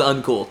 That was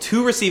uncool.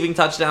 2 receiving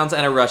touchdowns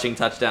and a rushing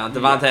touchdown.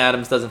 Devontae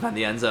Adams doesn't find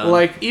the end zone.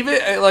 Like, even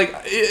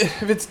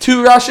if it's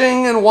 2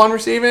 rushing and 1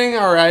 receiving,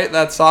 all right,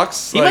 that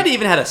sucks. He might have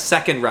even had a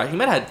second rush. He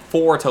might have had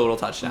 4 total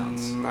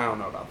touchdowns. I don't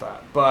know about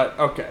that. But,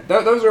 okay.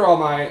 Those are all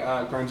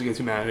my crimes against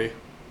humanity.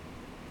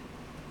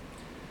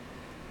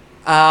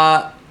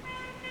 I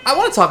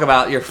want to talk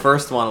about your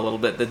first one a little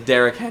bit, the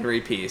Derrick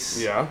Henry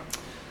piece. Yeah.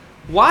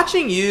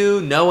 Watching you,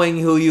 knowing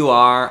who you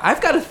are, I've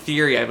got a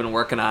theory I've been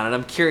working on, and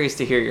I'm curious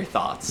to hear your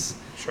thoughts.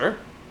 Sure.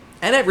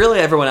 And really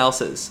everyone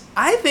else's.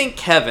 I think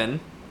Kevin,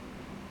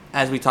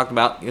 as we talked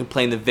about,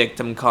 playing the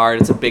victim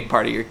card, it's a big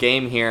part of your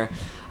game here.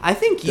 I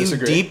think you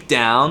deep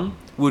down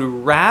would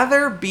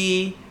rather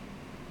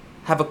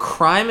have a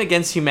crime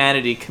against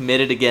humanity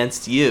committed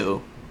against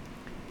you,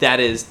 that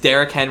is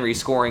Derrick Henry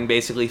scoring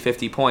basically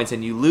 50 points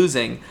and you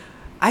losing.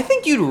 I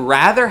think you'd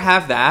rather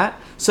have that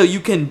so you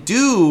can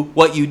do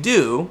what you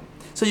do,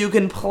 so you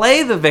can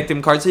play the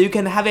victim card, so you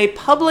can have a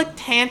public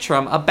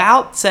tantrum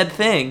about said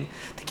thing.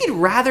 I think you'd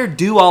rather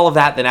do all of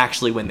that than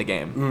actually win the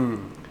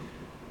game.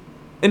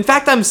 In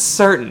fact, I'm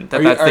certain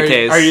that's the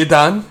case. Are you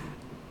done?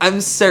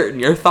 I'm certain.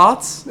 Your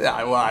thoughts?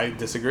 Yeah, well, I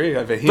disagree.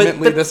 I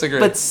vehemently disagree.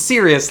 But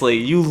seriously,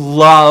 you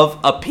love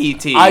a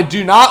PT. I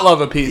do not love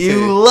a PT.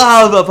 You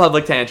love a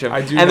public tantrum.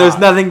 I do And there's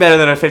nothing better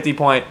than a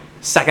 50-point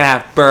second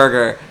half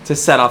burger to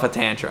set off a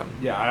tantrum.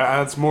 Yeah,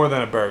 that's more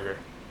than a burger.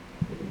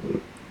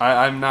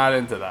 I'm not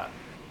into that.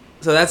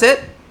 So that's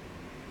it?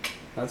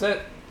 That's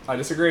it. I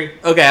disagree.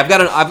 Okay, I've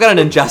got an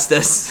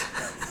injustice.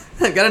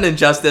 I've got an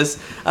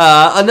injustice.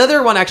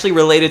 Another one actually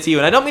related to you,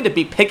 and I don't mean to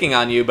be picking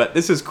on you, but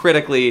this is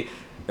critically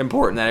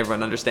important that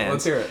everyone understands.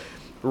 Let's hear it.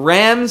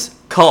 Rams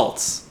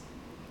Colts.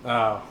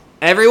 Oh.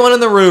 Everyone in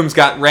the room's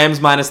got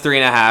Rams minus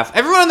 3.5.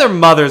 Everyone and their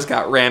mother's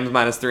got Rams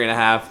minus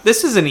 3.5.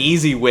 This is an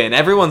easy win.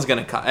 Everyone's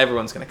gonna cover.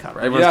 Everyone's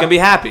gonna be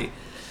happy.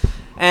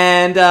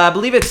 And I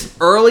believe it's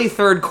early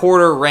third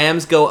quarter.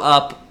 Rams go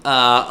up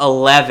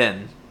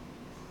 11.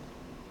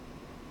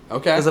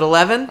 Okay. Was it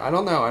 11? I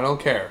don't know. I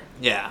don't care.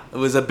 Yeah, it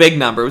was a big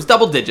number. It was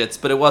double digits,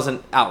 but it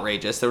wasn't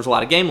outrageous. There was a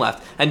lot of game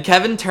left. And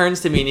Kevin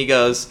turns to me and he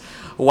goes,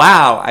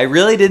 "Wow, I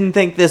really didn't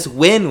think this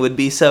win would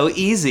be so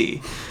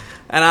easy."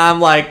 And I'm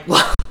like,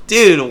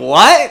 dude,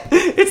 what?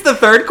 It's the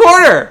third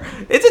quarter.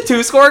 It's a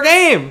 2-score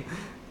game.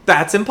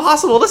 That's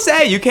impossible to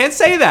say. You can't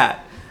say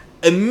that.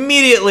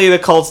 Immediately, the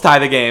Colts tie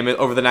the game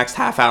over the next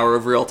half hour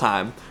of real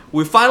time.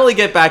 We finally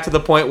get back to the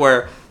point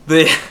where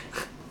the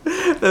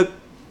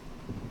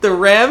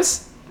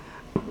Rams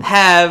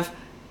have,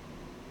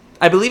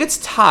 I believe it's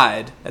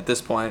tied at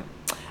this point,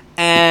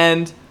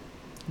 and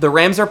the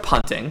Rams are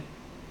punting,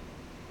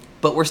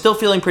 but we're still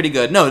feeling pretty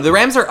good. No, the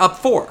Rams are up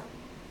 4.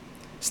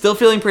 Still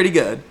feeling pretty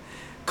good.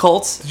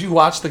 Colts. Did you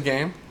watch the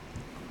game?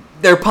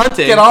 They're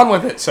punting. Get on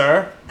with it,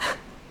 sir.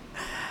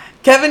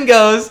 Kevin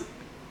goes,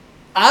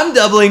 "I'm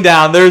doubling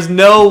down. There's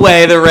no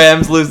way the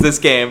Rams lose this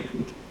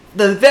game."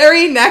 The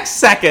very next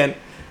second,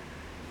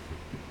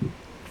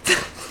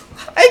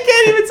 I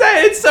can't even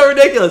say it. It's so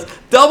ridiculous.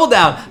 Double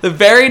down. The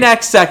very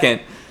next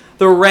second,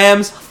 the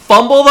Rams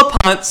fumble the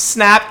punt,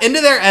 snap into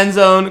their end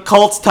zone,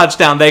 Colts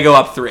touchdown. They go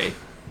up 3.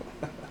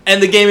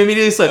 And the game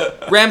immediately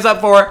slipped. Rams up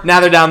 4, now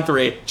they're down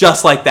 3.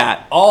 Just like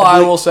that. All I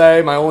will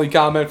say, my only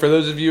comment, for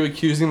those of you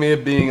accusing me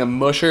of being a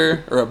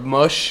musher or a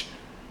mush,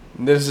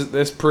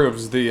 this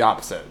proves the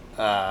opposite.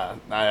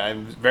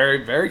 I'm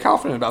very, very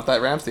confident about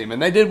that Rams team, and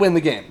they did win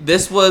the game.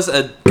 This was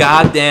a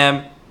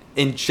goddamn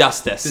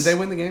injustice. Did they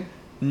win the game?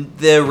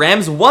 The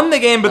Rams won the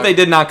game, but they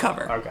did not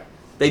cover. Okay.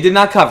 They did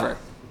not cover.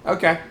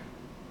 Okay.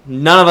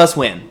 None of us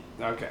win.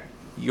 Okay.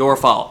 Your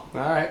fault.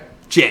 All right.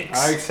 Jinx.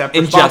 I accept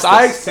Injustice.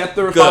 I accept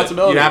the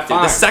responsibility. Good. You have to.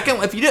 Fine. The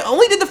second, if you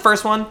only did the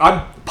first one,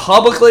 I'm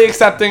publicly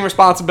accepting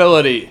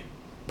responsibility.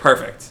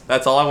 perfect.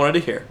 That's all I wanted to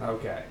hear.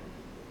 Okay.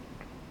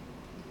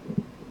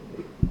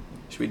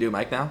 Should we do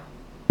Mike now?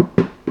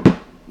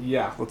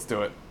 Yeah, let's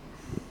do it.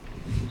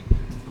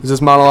 Is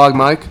this Monologue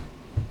Mike?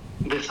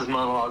 This is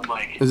Monologue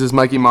Mike. Is this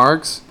Mikey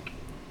Marks?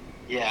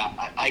 Yeah,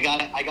 I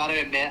gotta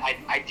admit,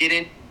 I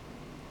didn't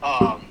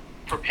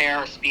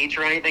prepare a speech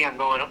or anything. I'm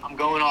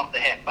going off the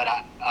hip, but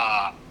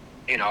I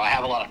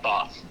have a lot of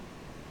thoughts.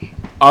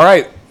 All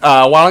right.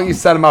 Why don't you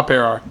set him up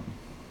here, R?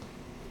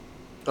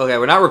 Okay,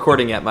 we're not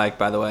recording yet, Mike,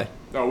 by the way.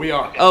 Oh, we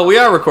are. Oh, we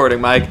are recording,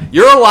 Mike.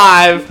 You're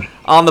live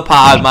on the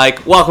pod,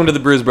 Mike. Welcome to the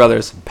Bruise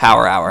Brothers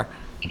Power Hour.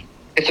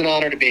 It's an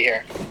honor to be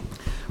here.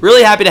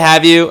 Really happy to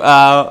have you.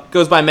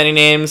 Goes by many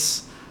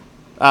names,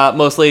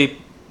 mostly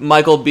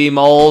Michael B.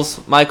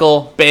 Moles,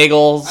 Michael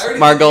Bagels, I already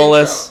did the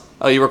Margolis. intro.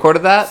 Oh, you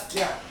recorded that?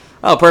 Yeah.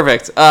 Oh,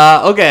 perfect.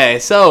 Okay,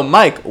 so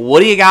Mike, what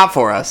do you got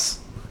for us?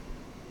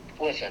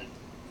 Listen,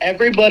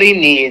 everybody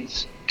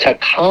needs to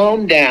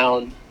calm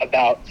down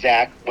about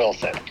Zach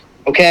Wilson,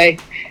 okay?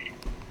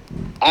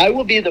 I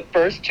will be the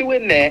first to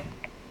admit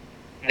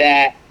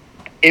that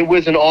it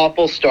was an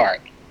awful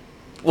start.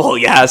 Well,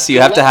 yes,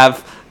 you have to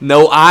have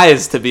no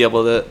eyes to be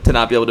able to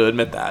not be able to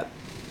admit that.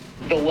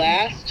 The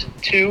last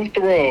two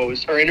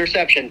throws or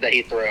interceptions that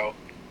he threw,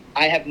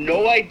 I have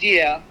no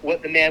idea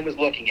what the man was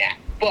looking at.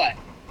 But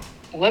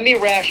let me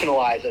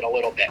rationalize it a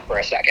little bit for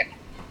a second.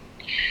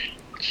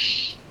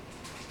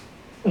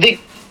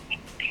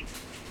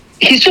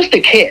 He's just a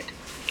kid,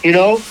 you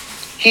know?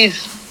 He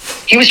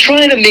was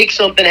trying to make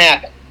something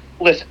happen.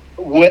 Listen,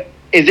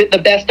 is it the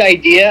best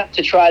idea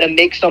to try to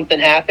make something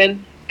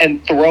happen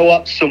and throw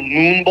up some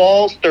moon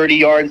balls 30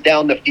 yards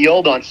down the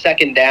field on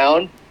second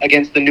down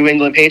against the New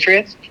England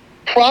Patriots?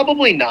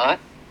 Probably not,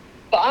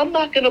 but I'm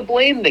not going to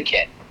blame the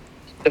kid.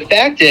 The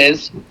fact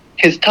is,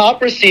 his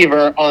top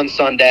receiver on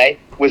Sunday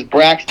was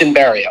Braxton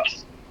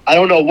Berrios. I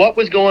don't know what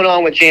was going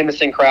on with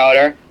Jamison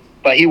Crowder,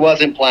 but he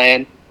wasn't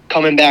playing,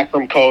 coming back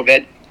from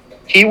COVID.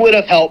 He would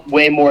have helped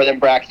way more than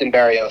Braxton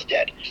Berrios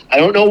did. I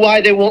don't know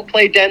why they won't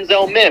play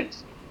Denzel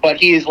Mims, but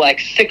he's like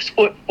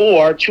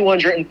 6'4",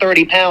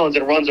 230 pounds,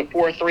 and runs a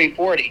 4.3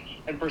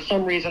 40. And for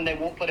some reason, they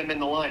won't put him in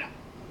the lineup.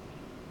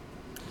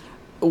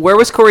 Where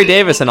was Corey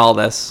Davis in all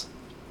this?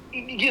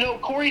 You know,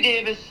 Corey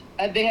Davis,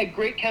 they had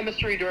great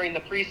chemistry during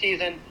the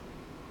preseason.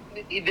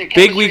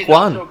 Big week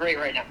one. So great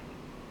right now.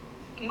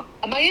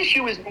 My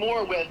issue is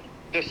more with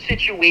the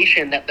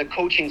situation that the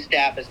coaching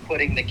staff is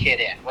putting the kid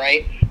in,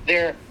 right?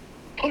 They're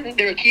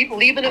keep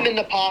leaving him in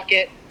the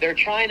pocket. They're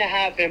trying to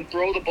have him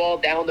throw the ball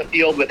down the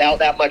field without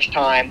that much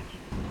time.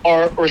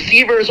 Our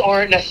receivers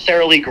aren't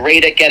necessarily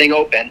great at getting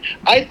open.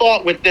 I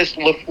thought with this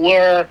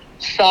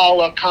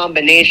LaFleur-Saleh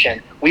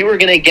combination, we were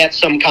going to get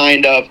some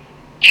kind of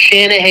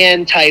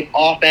Shanahan-type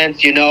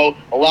offense, you know,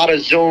 a lot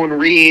of zone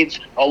reads,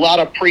 a lot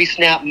of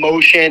pre-snap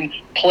motion,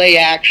 play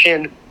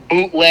action,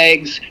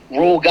 bootlegs,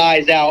 roll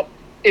guys out.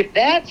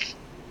 That's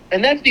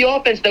the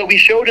offense that we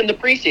showed in the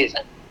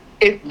preseason.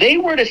 If they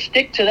were to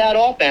stick to that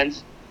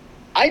offense,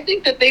 I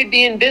think that they'd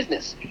be in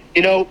business.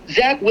 You know,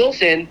 Zach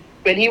Wilson,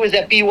 when he was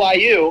at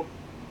BYU,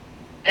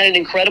 had an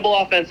incredible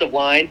offensive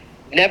line,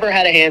 never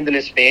had a hand in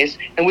his face,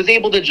 and was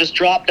able to just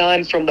drop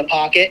dimes from the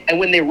pocket. And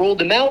when they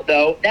rolled him out,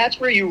 though,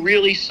 that's where you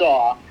really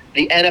saw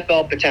the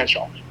NFL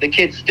potential. The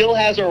kid still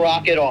has a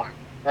rocket arm,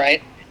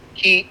 right?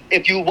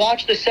 If you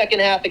watch the second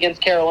half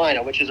against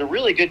Carolina, which is a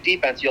really good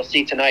defense you'll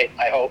see tonight,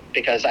 I hope,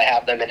 because I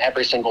have them in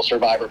every single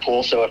Survivor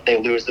pool, so if they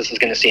lose, this is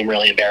going to seem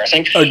really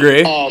embarrassing.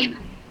 Agree.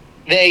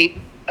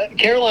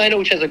 Carolina,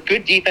 which has a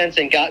good defense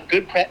and got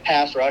good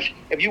pass rush,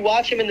 if you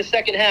watch him in the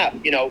second half,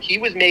 you know, he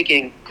was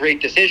making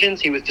great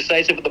decisions. He was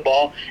decisive with the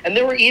ball. And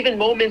there were even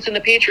moments in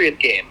the Patriots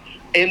game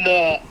in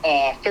the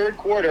third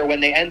quarter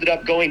when they ended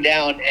up going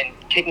down and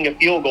kicking a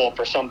field goal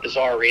for some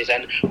bizarre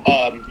reason.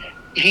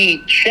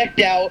 He checked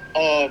out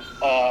of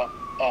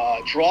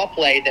draw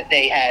play that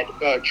they had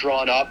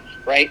drawn up,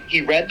 right?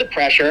 He read the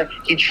pressure.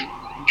 He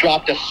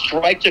dropped a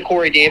strike to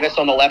Corey Davis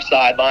on the left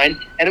sideline,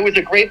 and it was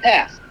a great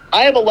pass.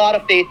 I have a lot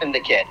of faith in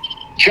the kid.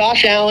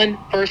 Josh Allen,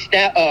 first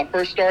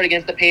start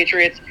against the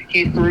Patriots,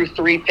 he threw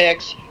 3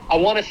 picks. I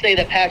want to say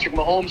that Patrick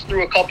Mahomes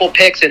threw a couple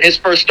picks in his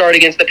first start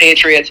against the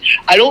Patriots.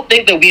 I don't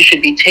think that we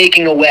should be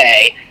taking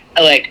away,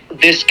 like,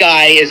 this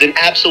guy is an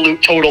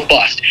absolute total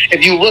bust.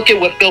 If you look at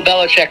what Bill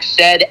Belichick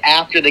said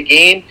after the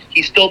game,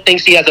 he still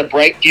thinks he has a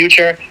bright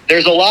future.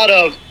 There's a lot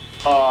of,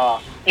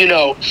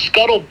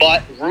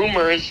 scuttlebutt,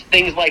 rumors,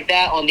 things like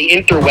that on the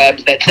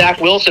interwebs that Zach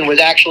Wilson was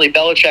actually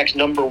Belichick's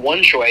number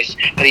 1 choice,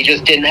 but he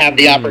just didn't have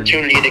the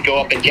opportunity to go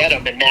up and get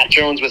him, and Matt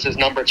Jones was his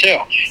number 2.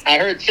 I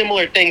heard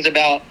similar things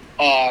about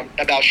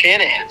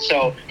Shanahan.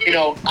 So, you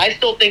know, I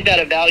still think that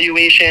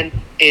evaluation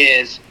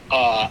is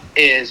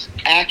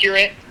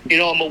accurate. You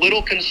know, I'm a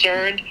little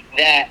concerned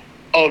that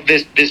of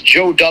this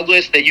Joe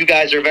Douglas that you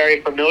guys are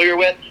very familiar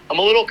with. I'm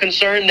a little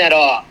concerned that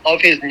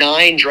of his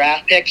 9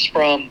 draft picks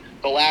from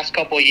the last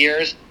couple of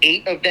years,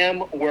 8 of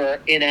them were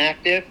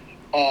inactive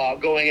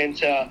going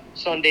into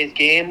Sunday's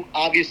game.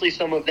 Obviously,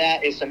 some of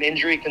that is some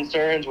injury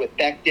concerns with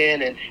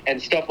Becton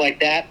and stuff like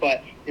that.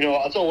 But, you know,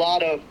 it's a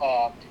lot of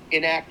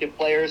inactive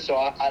players, so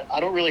I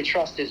don't really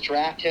trust his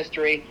draft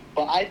history.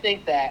 But I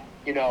think that,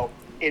 you know,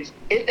 it's,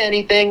 if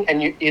anything,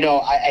 and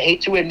I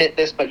hate to admit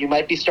this, but you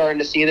might be starting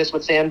to see this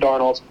with Sam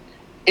Darnold.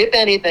 If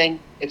anything,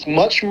 it's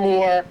much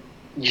more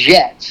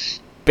Jets.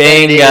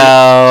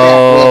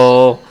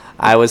 Bingo!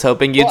 I was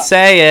hoping you'd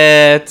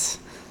say it.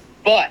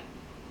 But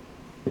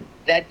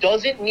that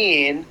doesn't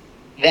mean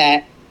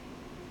that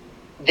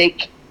they're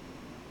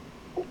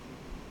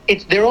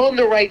on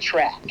the right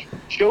track.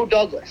 Joe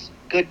Douglas,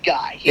 good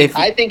guy.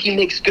 I think he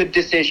makes good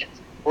decisions.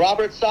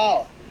 Robert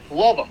Saleh,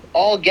 love him.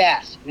 All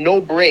gas,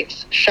 no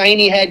brakes,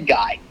 shiny head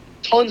guy.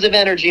 Tons of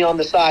energy on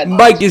the sidelines.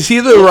 Mike, is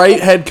he the right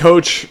head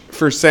coach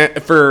for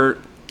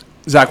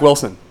Zach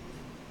Wilson?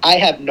 I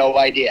have no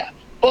idea.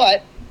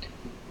 But,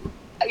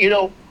 you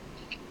know,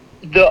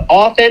 the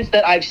offense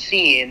that I've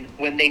seen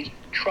when they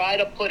try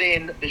to put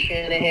in the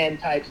Shanahan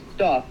type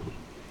stuff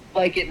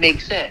like it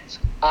makes sense.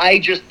 I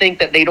just think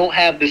that they don't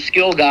have the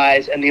skill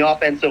guys and the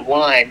offensive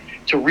line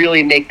to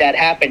really make that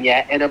happen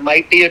yet, and it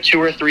might be a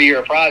 2 or 3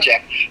 year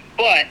project.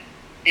 But,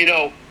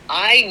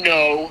 I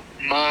know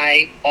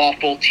my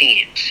awful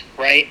teams,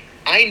 right?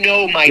 I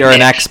know my You're an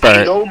Knicks. expert.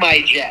 I know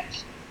my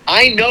Jets.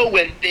 I know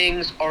when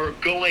things are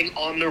going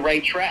on the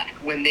right track,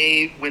 when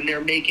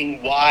they're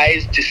making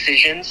wise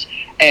decisions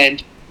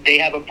and they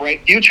have a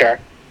bright future.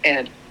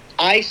 And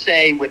I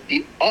say with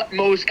the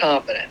utmost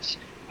confidence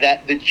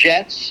that the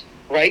Jets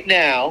right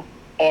now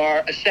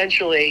are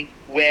essentially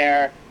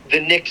where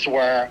the Knicks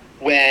were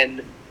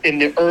when in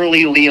the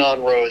early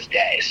Leon Rose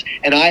days.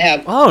 And I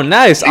have Oh,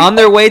 nice. On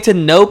their way to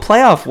no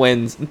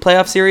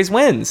playoff series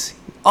wins.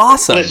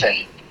 Awesome. Listen,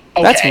 okay.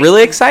 That's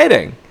really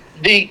exciting.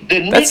 The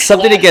Knicks That's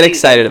something to last get season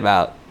excited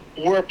about.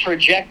 were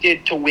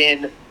projected to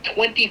win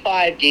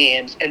 25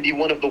 games and be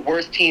one of the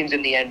worst teams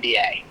in the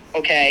NBA.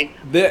 Okay?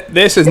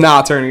 This is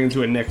not turning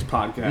into a Knicks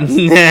podcast.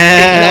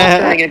 It's not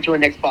turning into a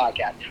Knicks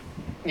podcast.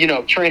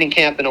 Training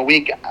camp in a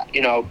week. I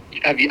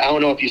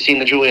don't know if you've seen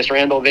the Julius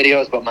Randle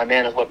videos, but my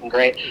man is looking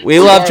great. We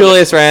love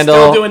Julius Randle.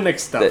 Still doing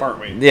Knicks stuff, aren't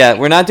we? Yeah,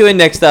 we're not doing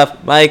Knicks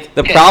stuff. Mike,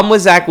 the problem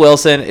with Zach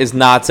Wilson is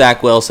not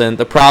Zach Wilson.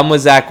 The problem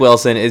with Zach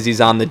Wilson is he's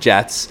on the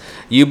Jets.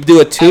 You do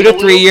a 2 to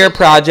 3 year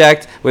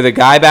project with a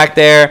guy back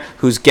there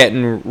who's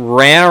getting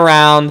ran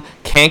around,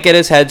 can't get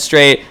his head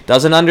straight,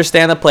 doesn't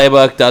understand the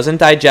playbook, doesn't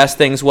digest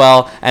things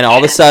well, and all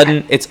of a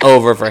sudden it's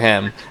over for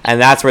him.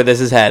 And that's where this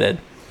is headed.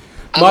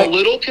 I'm a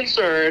little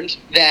concerned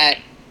that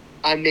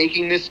I'm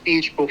making this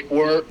speech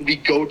before we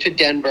go to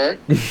Denver.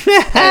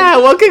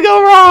 What could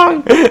go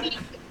wrong?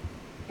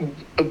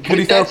 Could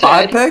he throw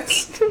 5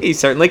 picks? He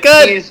certainly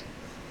could.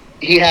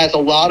 He has a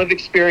lot of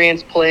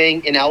experience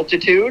playing in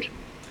altitude.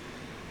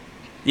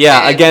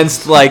 Yeah,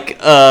 against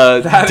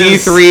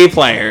D3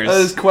 players.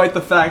 That is quite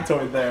the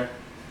factoid there,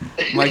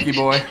 Mikey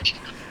boy.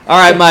 All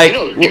right, Mike.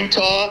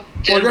 Utah.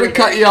 We're going to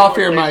cut you off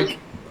here, Mike.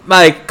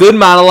 Mike, good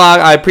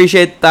monologue. I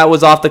appreciate that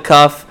was off the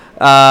cuff.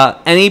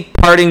 Any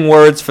parting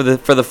words for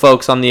the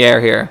folks on the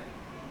air here?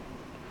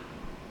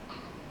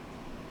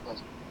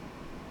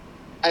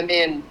 I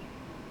mean,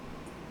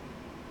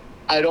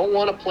 I don't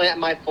want to plant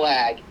my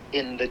flag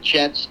in the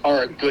Jets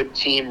are a good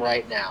team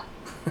right now.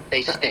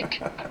 They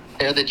stink.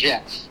 They're the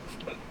Jets.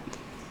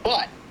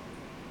 But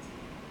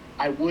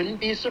I wouldn't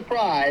be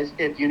surprised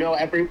if,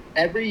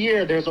 every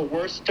year there's a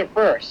worst to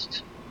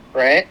first,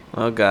 right?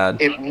 Oh,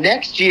 God. If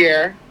next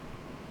year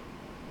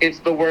it's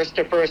the worst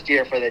to first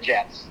year for the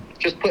Jets.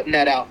 Just putting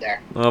that out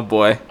there. Oh,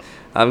 boy.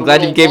 I'm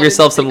glad you gave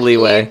yourself some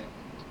leeway.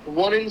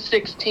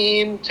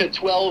 1-16 to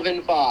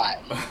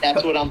 12-5.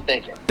 That's what I'm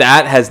thinking.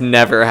 That has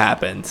never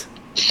happened.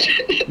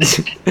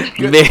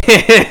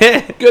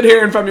 Good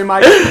hearing from you,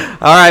 Mike.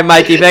 All right,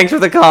 Mikey. Thanks for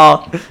the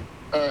call.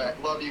 All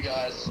right. Love you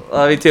guys.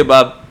 Love you too,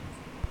 bub.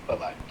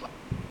 Bye-bye.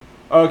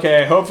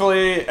 Okay,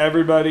 hopefully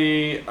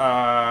everybody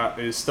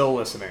is still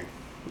listening.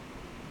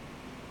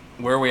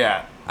 Where are we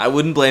at? I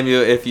wouldn't blame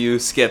you if you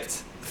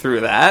skipped through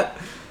that.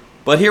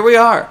 But here we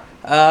are.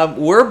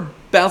 We're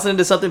bouncing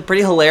into something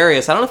pretty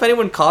hilarious. I don't know if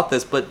anyone caught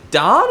this, but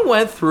Don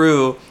went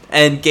through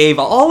and gave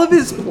all of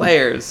his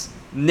players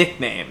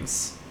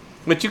nicknames,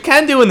 which you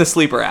can do in the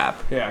Sleeper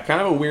app. Yeah,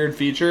 kind of a weird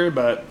feature,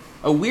 but...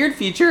 A weird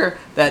feature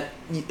that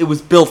it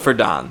was built for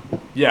Don.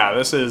 Yeah,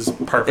 this is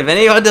perfect. If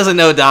anyone doesn't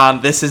know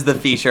Don, this is the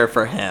feature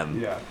for him.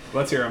 Yeah,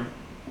 let's hear him.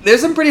 There's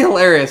some pretty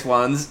hilarious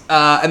ones,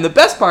 and the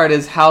best part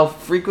is how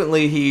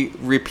frequently he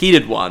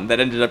repeated one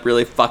that ended up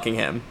really fucking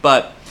him.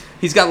 But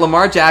he's got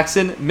Lamar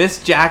Jackson,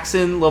 Miss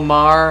Jackson,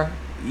 Lamar,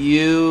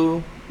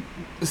 you, ...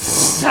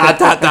 He's got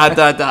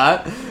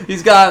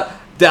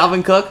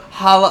Dalvin Cook,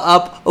 holla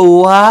up,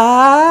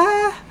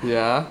 wah.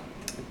 Yeah.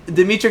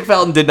 Demetric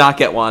Felton did not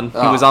get one. He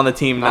was on the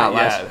team not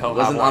last. yet. He'll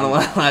Wasn't have on the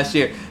one. one last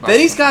year. Then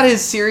he's got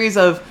his series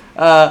of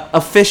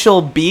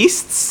official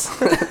beasts.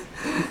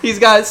 He's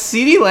got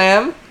CeeDee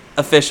Lamb,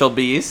 official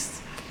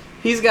beast.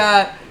 He's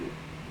got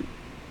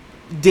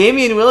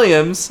Damian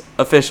Williams,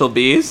 official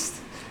beast.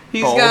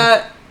 He's Bold.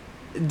 got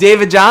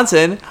David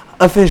Johnson,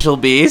 official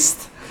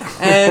beast,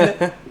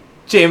 and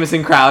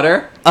Jamison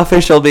Crowder,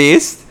 official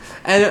beast.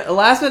 And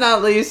last but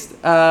not least,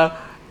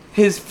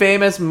 his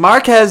famous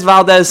Marquez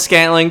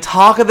Valdez-Scantling,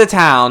 talk of the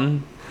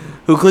town,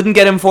 who couldn't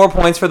get him 4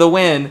 points for the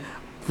win,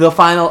 the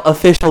final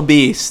official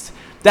beast.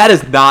 That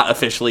is not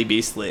officially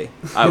beastly,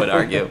 I would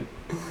argue.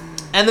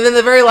 And then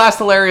the very last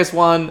hilarious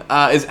one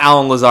is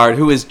Alan Lazard,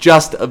 who is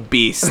just a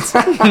beast.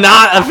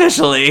 Not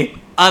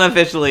officially,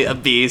 unofficially a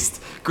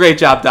beast. Great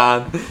job,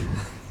 Don.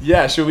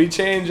 Yeah, should we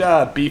change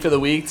Beef of the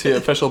Week to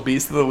Official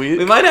Beast of the Week?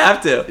 We might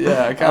have to.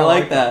 Yeah, I kinda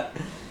like like that.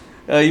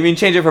 You mean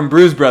change it from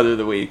Bruise Brother of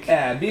the Week?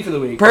 Yeah, Beef of the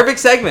Week. Perfect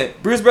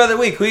segment. Bruise Brother of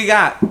the Week. Who you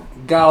got?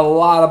 Got a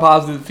lot of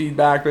positive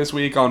feedback this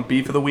week on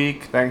Beef of the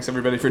Week. Thanks,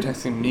 everybody, for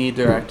texting me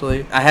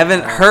directly. I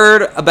haven't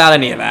heard about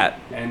any of that.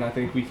 And I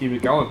think we keep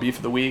it going. Beef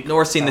of the Week.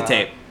 Nor seen the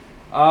tape.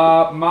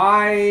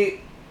 My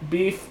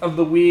Beef of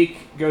the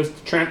Week goes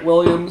to Trent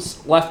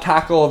Williams, left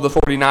tackle of the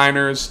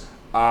 49ers.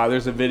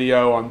 There's a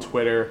video on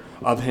Twitter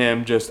of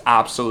him just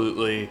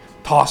absolutely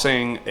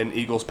tossing an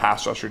Eagles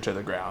pass rusher to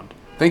the ground.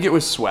 I think it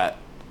was Sweat.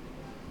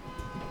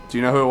 Do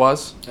you know who it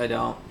was? I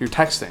don't. You're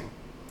texting.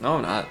 No,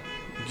 I'm not.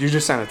 You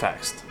just sent a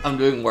text. I'm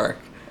doing work.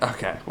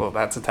 Okay, well,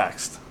 that's a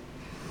text.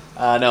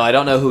 No, I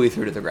don't know who he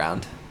threw to the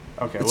ground.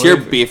 Okay. It's your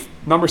beef.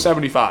 Number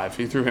 75.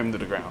 He threw him to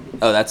the ground.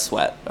 Oh, that's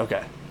Sweat.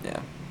 Okay. Yeah.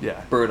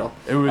 Yeah. Brutal.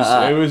 It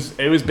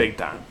was big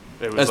time.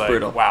 It was That's like,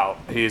 brutal. wow,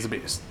 he's a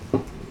beast.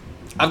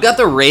 I've got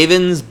the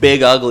Ravens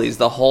big uglies,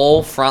 the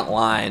whole front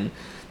line,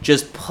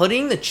 just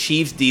putting the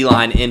Chiefs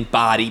D-line in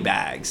body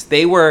bags.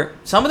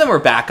 Some of them were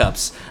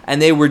backups,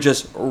 and they were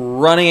just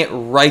running it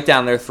right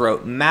down their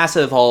throat.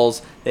 Massive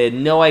holes. They had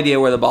no idea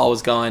where the ball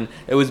was going.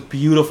 It was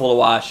beautiful to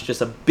watch.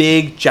 Just a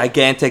big,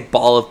 gigantic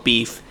ball of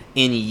beef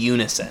in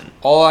unison.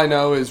 All I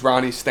know is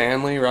Ronnie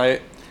Stanley,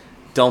 right?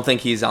 Don't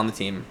think he's on the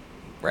team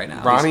right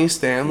now. Ronnie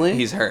Stanley?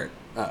 He's hurt.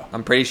 Oh.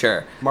 I'm pretty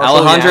sure.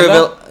 Marshall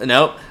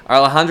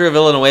Alejandro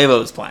Villanueva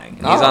is playing.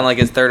 He's Oh. on like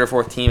his third or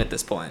fourth team at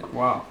this point.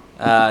 Wow.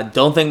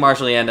 Don't think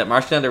Marshall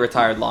Yanda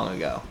retired long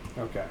ago.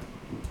 Okay.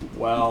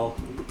 Well,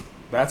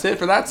 that's it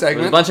for that There's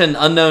segment. a bunch of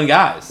unknown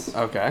guys.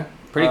 Okay.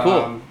 Pretty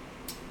cool.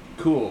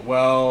 Cool.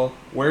 Well,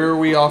 where are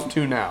we off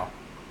to now?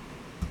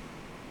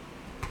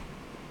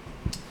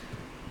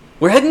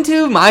 We're heading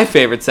to my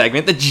favorite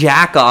segment, the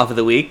Jackoff of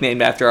the Week,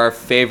 named after our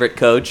favorite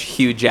coach,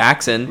 Hugh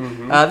Jackson.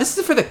 Mm-hmm. This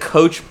is for the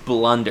coach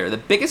blunder, the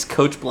biggest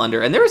coach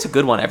blunder, and there is a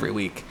good one every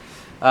week.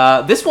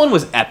 This one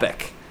was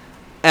epic.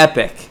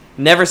 Epic.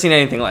 Never seen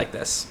anything like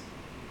this.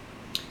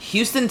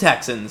 Houston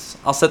Texans,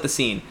 I'll set the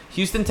scene.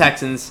 Houston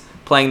Texans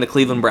playing the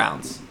Cleveland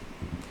Browns.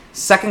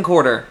 Second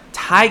quarter,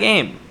 tie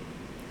game.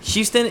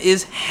 Houston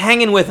is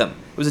hanging with them.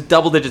 It was a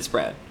double-digit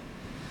spread.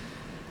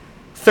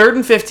 3rd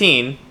and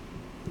 15.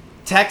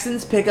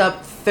 Texans pick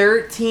up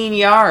 13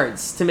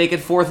 yards to make it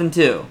 4th and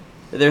 2.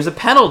 There's a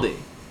penalty.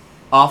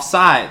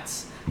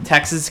 Offsides.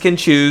 Texans can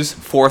choose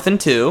 4th and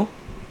 2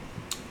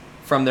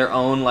 from their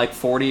own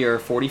 40 or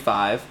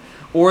 45,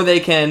 or they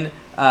can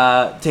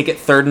take it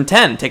 3rd and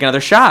 10, take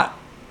another shot.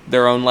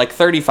 Their own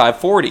 35,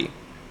 40.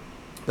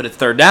 But it's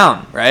 3rd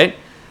down, right?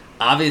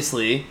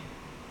 Obviously,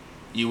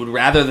 you would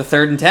rather the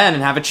 3rd and 10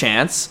 and have a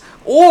chance,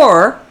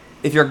 or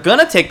if you're going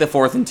to take the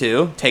 4th and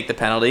 2, take the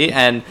penalty,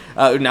 and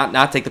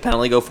not take the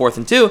penalty, go 4th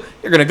and 2,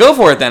 you're going to go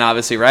for it then,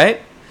 obviously,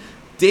 right?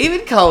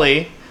 David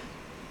Culley,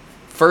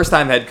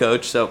 first-time head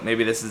coach, so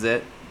maybe this is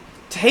it,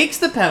 takes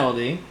the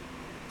penalty,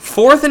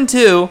 4th and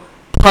 2,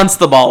 punts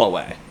the ball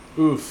away.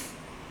 Oof.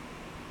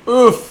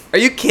 Oof. Are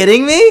you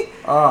kidding me?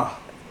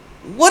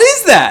 What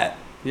is that?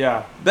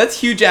 Yeah. That's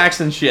Hugh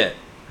Jackson shit.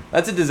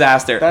 That's a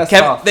disaster. That's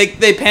tough.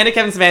 They panic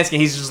Kevin Stefanski.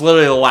 He's just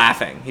literally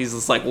laughing. He's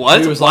just like,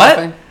 what? He was what?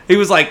 laughing? He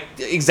was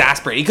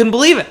exasperated. He couldn't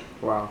believe it.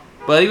 Wow.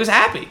 But he was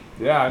happy.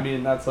 Yeah, I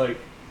mean, that's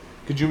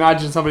could you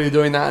imagine somebody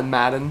doing that in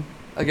Madden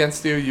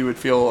against you? You would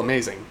feel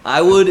amazing.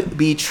 I would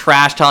be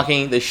trash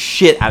talking the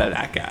shit out of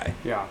that guy.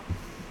 Yeah.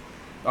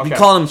 If you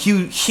call him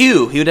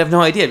Hugh, he would have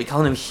no idea. If you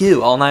call him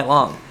Hugh all night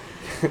long.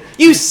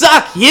 You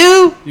suck,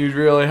 Hugh! You'd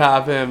really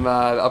have him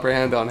upper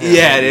hand on him.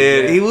 Yeah,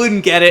 dude. He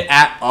wouldn't get it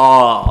at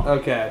all.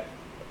 Okay.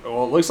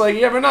 Well, it looks like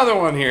you have another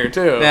one here,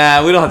 too.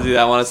 Nah, we don't have to do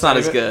that one. It's not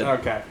as good.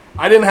 Okay.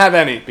 I didn't have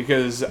any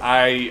because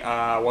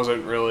I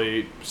wasn't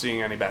really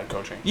seeing any bad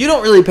coaching. You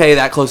don't really pay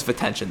that close of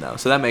attention, though,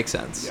 so that makes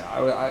sense.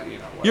 Yeah, whatever.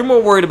 You're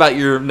more worried about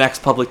your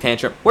next public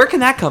tantrum. Where can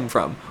that come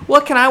from?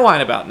 What can I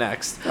whine about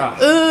next?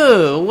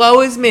 Ooh,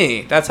 woe is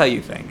me. That's how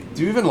you think.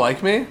 Do you even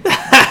like me?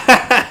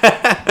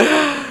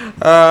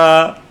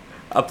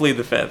 I'll plead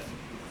the fifth.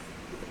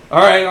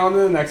 All right, on to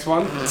the next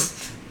one.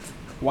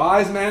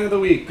 Wise Man of the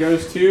Week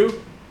goes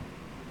to...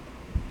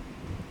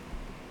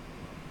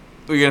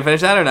 Are you going to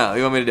finish that or no?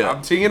 You want me to do it?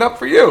 I'm teeing it up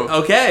for you.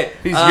 Okay.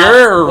 He's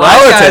your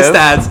Wiseguys relative.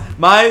 stats.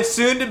 My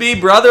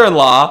soon-to-be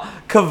brother-in-law,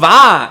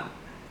 Kavan,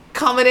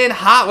 coming in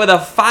hot with a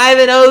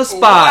 5-0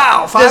 spot.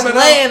 Wow, Just 5-0.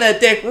 laying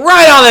that dick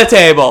right on the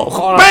table.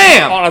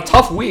 Bam! On a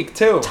tough week,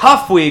 too.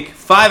 Tough week,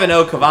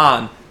 5-0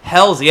 Kavan.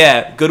 Hells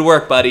yeah. Good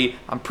work, buddy.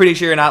 I'm pretty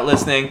sure you're not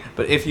listening,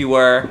 but if you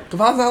were,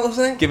 Kavan's not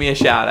listening? give me a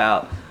shout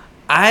out.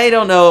 I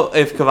don't know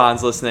if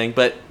Kavan's listening,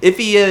 but if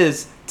he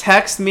is,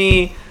 text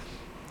me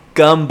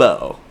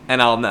Gumbo,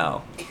 and I'll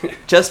know.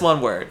 Just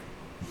one word.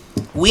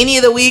 Weenie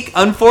of the week.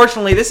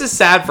 Unfortunately, this is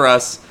sad for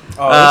us.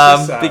 Oh,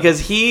 this is sad. Because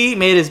he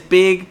made his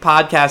big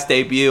podcast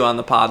debut on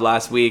the pod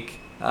last week.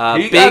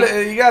 He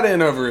got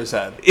in over his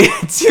head.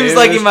 It seems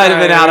like he might have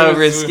been out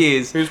over his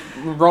skis. He was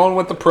rolling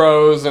with the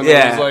pros, and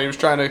Yeah. he was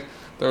trying to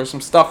throw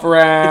some stuff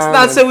around. It's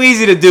not so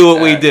easy to do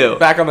what we do.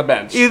 Back on the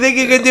bench. You think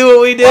you can do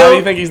what we do? Why do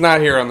you think he's not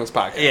here on this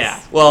podcast?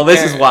 Yeah. Well,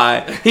 this is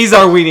why. He's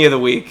our weenie of the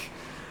week.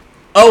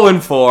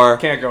 0-4.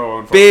 Can't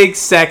go 0-4. Big,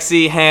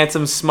 sexy,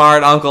 handsome,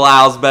 smart Uncle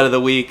Al's bet of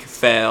the week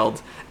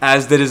failed,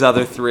 as did his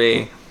other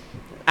three.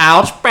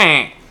 Ouch,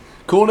 bang.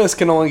 Coolness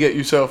can only get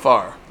you so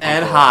far.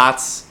 And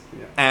hots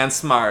and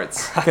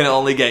smarts can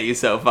only get you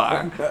so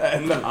far.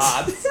 And the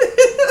hots.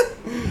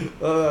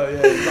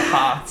 The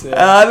hots.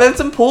 Yeah. And then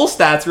some pool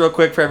stats real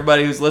quick for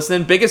everybody who's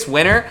listening. Biggest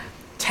winner,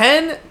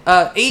 10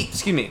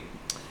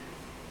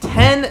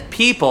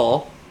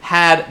 people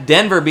had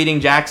Denver beating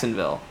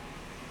Jacksonville.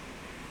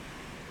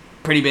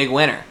 Pretty big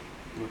winner.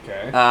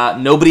 Okay.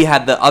 Nobody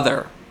had the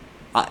other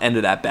end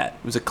of that bet.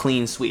 It was a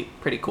clean sweep.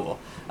 Pretty cool.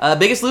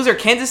 Biggest loser,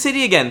 Kansas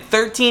City again.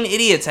 13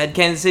 idiots had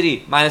Kansas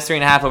City minus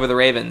 3.5 over the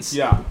Ravens.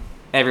 Yeah.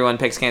 Everyone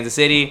picks Kansas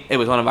City. It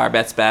was one of our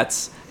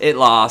bets. It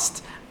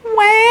lost.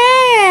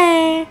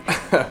 Way.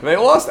 They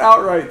lost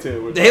outright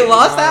too. They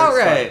lost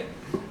outright.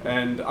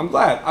 And I'm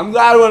glad. I'm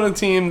glad when a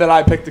team that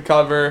I picked to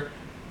cover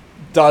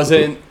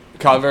doesn't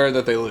cover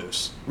that they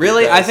lose.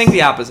 Really? Because- I think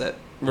the opposite.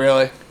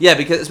 Really? Yeah,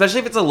 because especially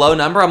if it's a low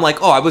number, I'm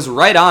like, oh, I was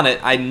right on it.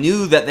 I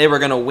knew that they were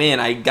going to win.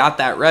 I got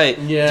that right.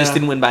 Yeah. Just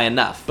didn't win by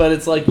enough. But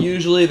it's like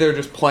usually they're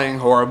just playing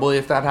horribly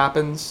if that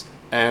happens,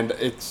 and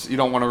it's you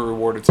don't want to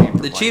reward a team. For The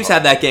playing Chiefs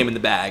horribly. had that game in the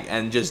bag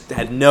and just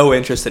had no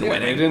interest in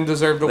winning. They didn't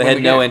deserve to They win. had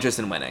the no game. interest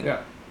in winning.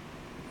 Yeah.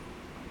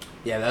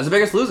 Yeah, that was the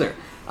biggest loser.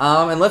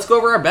 And let's go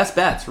over our best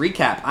bets.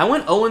 Recap. I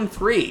went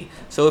 0-3.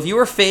 So if you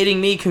were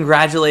fading me,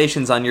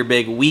 congratulations on your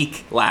big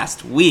week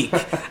last week.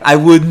 I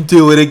wouldn't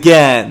do it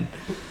again.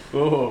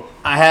 Ooh.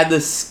 I had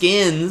the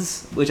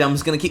Skins, which I'm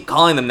just going to keep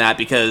calling them that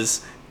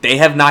because they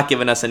have not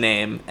given us a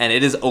name, and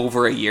it is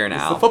over a year It's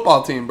now. the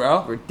football team,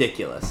 bro.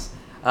 Ridiculous.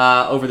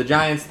 Over the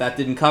Giants, that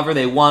didn't cover.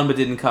 They won but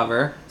didn't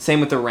cover.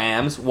 Same with the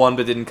Rams, won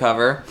but didn't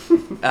cover.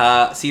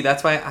 See,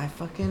 that's why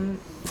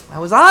I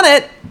was on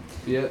it.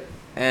 Yeah.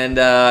 And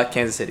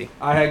Kansas City.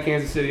 I had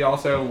Kansas City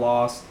also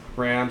lost.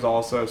 Rams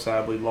also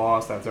sadly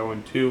lost. That's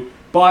 0-2.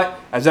 But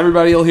as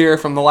everybody will hear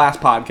from the last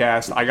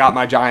podcast, I got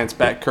my Giants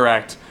bet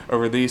correct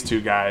over these two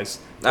guys.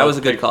 That was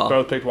a good call.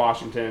 Both picked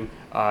Washington.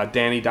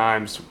 Danny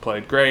Dimes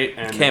played great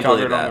and Can't they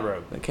believe covered that. on the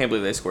road. I can't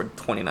believe they scored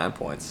 29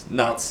 points.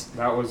 Nuts.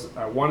 That was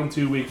a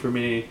 1-2 week for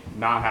me.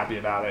 Not happy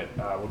about it.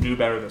 We'll do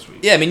better this week.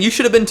 Yeah, I mean, you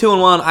should have been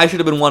 2-1. I should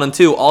have been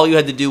 1-2. All you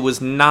had to do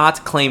was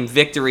not claim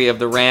victory of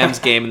the Rams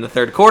game in the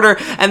third quarter,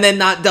 and then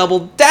not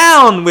double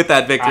down with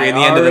that victory in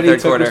the end of the third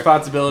took quarter.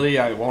 responsibility.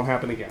 It won't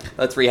happen again.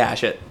 Let's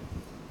rehash it.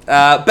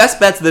 Best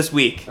bets this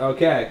week.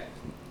 Okay.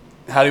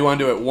 How do you want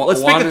to do it?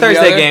 Let's pick the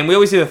Thursday game. We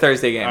always do the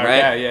Thursday game,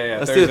 right? Yeah.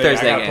 Let's do the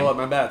Thursday I gotta game. pull up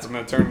my bets. I'm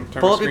gonna turn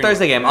Pull my up your screen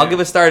Thursday up. game. Yeah, I'll yeah. give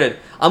us started.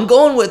 I'm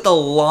going with the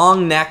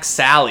long neck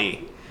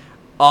Sally.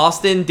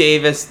 Austin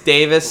Davis,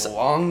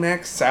 Long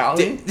neck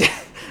Sally.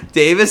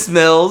 Davis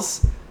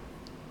Mills,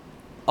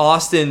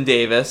 Austin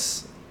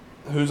Davis,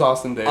 Who's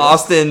Austin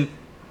Davis?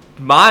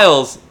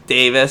 Miles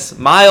Davis,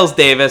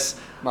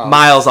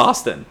 Miles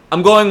Austin.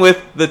 I'm going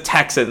with the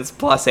Texans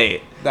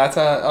 +8. That's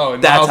That's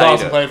Miles how you Austin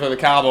do it. played for the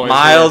Cowboys.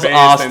 Miles They're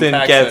based in Austin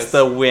Texas. gets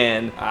the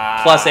win.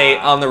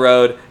 +8 on the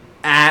road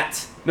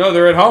at No,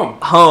 they're at home.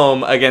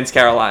 home against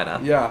Carolina.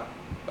 Yeah.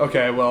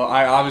 Okay. Well,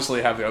 I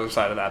obviously have the other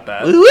side of that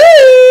bet. Woo!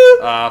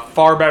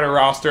 Far better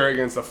roster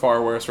against a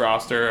far worse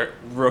roster.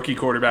 Rookie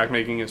quarterback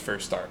making his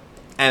first start.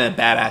 And a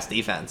badass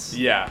defense.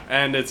 Yeah,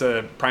 and it's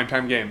a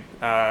primetime game.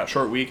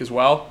 Short week as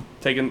well.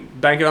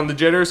 Banking on the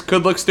jitters.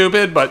 Could look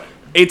stupid, but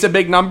 8's a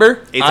big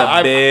number. It's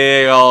a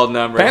big old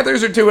number.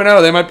 Panthers are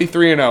 2-0. They might be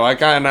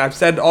 3-0. I've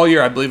said all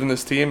year I believe in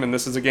this team, and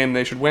this is a game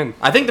they should win.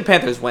 I think the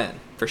Panthers win,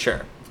 for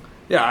sure.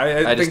 Yeah,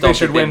 I just think don't they should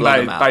think they win blow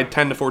them out. by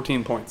 10 to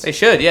 14 points. They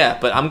should, yeah,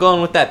 but I'm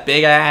going with that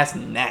big-ass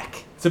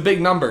neck. It's a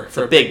big number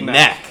for a big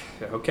neck.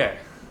 Okay.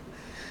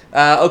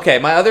 Okay,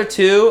 my other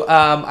two,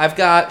 I've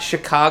got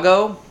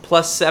Chicago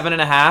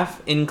 +7.5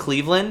 in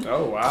Cleveland.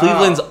 Oh, wow.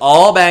 Cleveland's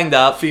all banged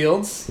up.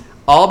 Fields.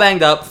 All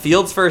banged up.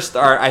 Fields first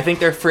start. I think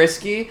they're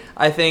frisky.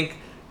 I think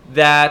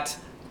that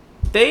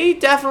they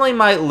definitely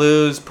might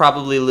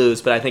probably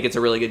lose, but I think it's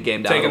a really good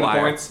game down Taking the the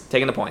wire. points?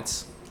 Taking the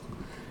points.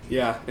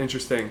 Yeah,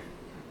 interesting.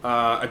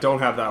 I don't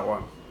have that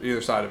one,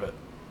 either side of it.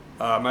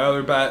 My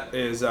other bet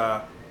is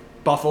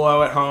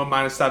Buffalo at home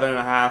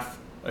 -7.5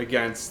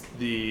 against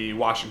the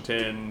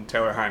Washington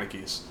Taylor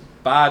Heineke's.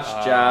 Botch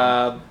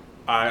job.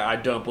 I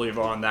don't believe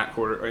in that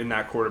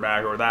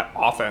quarterback or that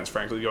offense,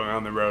 frankly, going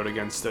on the road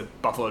against a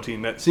Buffalo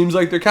team that seems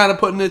like they're kind of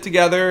putting it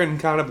together and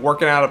kind of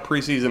working out a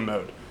preseason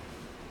mode.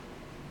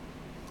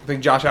 I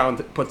think Josh Allen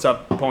puts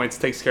up points,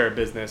 takes care of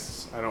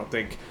business. I don't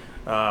think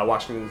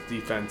Washington's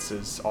defense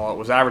is all it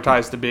was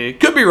advertised to be.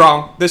 Could be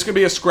wrong. This could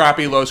be a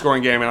scrappy,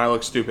 low-scoring game, and I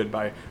look stupid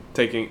by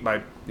giving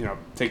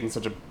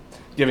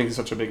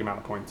such a big amount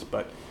of points.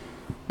 But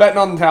betting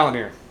on the talent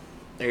here.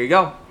 There you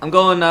go. I'm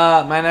going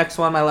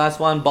my last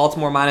one,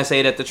 Baltimore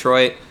 -8 at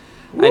Detroit.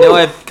 Woo. I know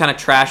I've kind of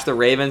trashed the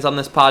Ravens on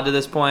this pod to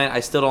this point. I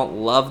still don't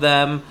love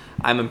them.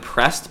 I'm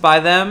impressed by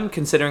them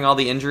considering all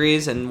the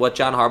injuries and what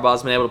John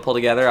Harbaugh's been able to pull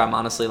together. I'm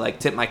honestly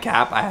tip my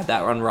cap. I had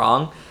that one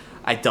wrong.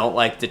 I don't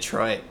like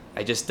Detroit.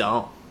 I just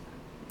don't.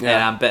 Yeah.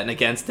 And I'm betting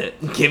against it.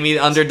 Give me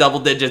under double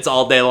digits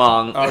all day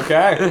long.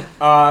 Okay.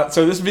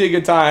 So this would be a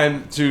good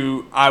time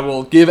I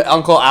will give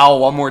Uncle Al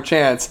one more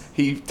chance.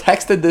 He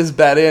texted this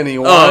bet in. He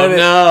wanted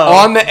it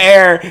on the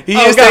air. He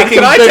is God, taking.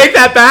 Can I take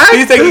that back?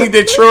 He's taking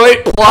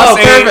Detroit +8.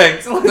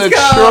 Perfect. Let's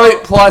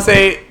Detroit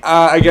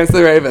 +8 against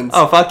the Ravens.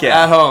 Oh, fuck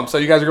yeah. At home. So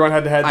you guys are going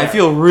head to head. I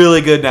feel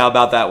really good now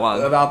about that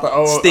one. About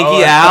the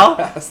Stinky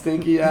Al?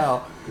 Stinky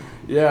Al.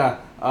 Yeah.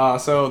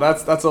 So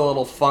that's a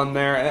little fun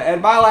there.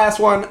 And my last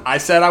one, I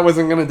said I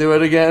wasn't going to do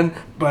it again,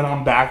 but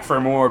I'm back for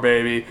more,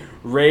 baby.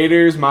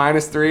 Raiders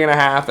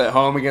 -3.5 at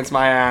home against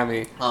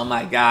Miami. Oh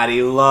my God,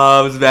 he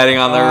loves betting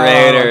on the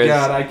Raiders. Oh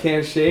God, I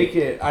can't shake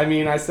it. I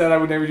mean, I said I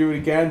would never do it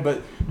again,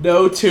 but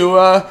no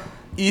Tua,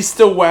 east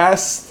to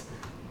west,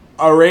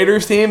 a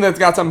Raiders team that's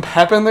got some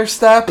pep in their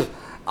step.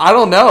 I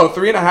don't know.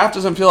 3.5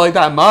 doesn't feel like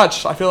that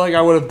much. I feel like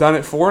I would have done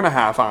it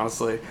 4.5,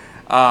 honestly.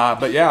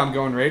 But yeah, I'm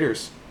going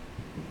Raiders.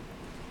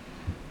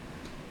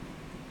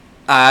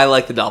 I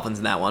like the Dolphins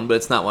in that one, but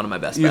it's not one of my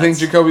best You bets.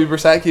 think Jacoby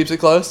Brissett keeps it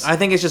close? I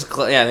think it's just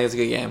I think it's a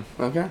good game.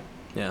 Okay.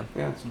 Yeah.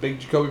 Yeah, it's a big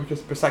Jacoby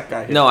Brissett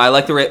guy here. No, I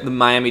like the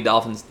Miami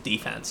Dolphins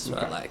defense. Is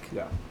what I like.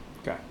 Yeah.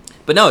 Okay.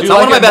 But no, it's Do you not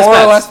like one of my it best more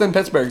bets. or less than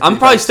Pittsburgh? I'm defense?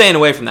 probably staying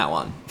away from that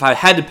one. If I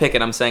had to pick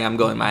it, I'm saying I'm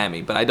going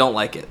Miami, but I don't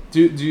like it.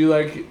 Do you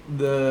like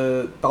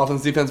the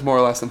Dolphins defense more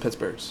or less than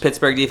Pittsburgh's?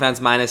 Pittsburgh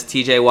defense minus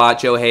T.J. Watt,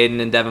 Joe Hayden,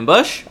 and Devin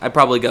Bush. I'd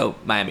probably go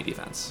Miami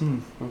defense.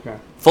 Okay.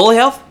 Fully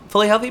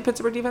healthy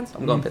Pittsburgh defense.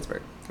 I'm going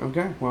Pittsburgh.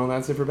 Okay. Well,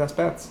 that's it for best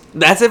bets.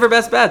 That's it for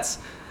best bets.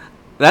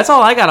 That's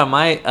all I got on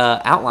my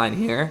outline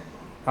here,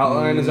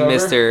 Outline is over.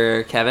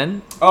 Mr.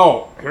 Kevin.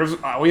 Oh, here's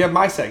we have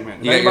my segment.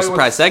 If You got your anybody surprise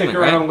wants to stick segment,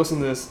 around right? and listen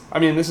to this. I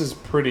mean, this is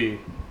pretty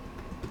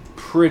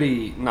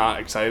not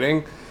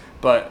exciting,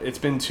 but it's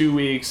been 2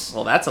 weeks.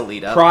 Well, that's a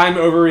lead up. Prime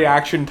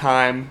overreaction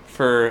time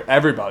for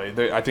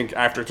everybody. I think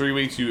after 3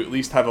 weeks, you at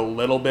least have a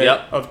little bit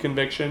of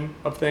conviction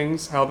of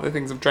things, how the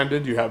things have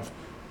trended. You have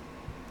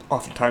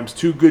oftentimes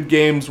 2 good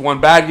games,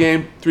 1 bad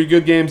game, 3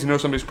 good games. You know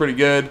somebody's pretty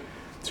good.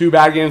 2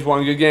 bad games,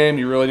 1 good game.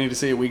 You really need to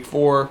see it week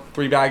 4.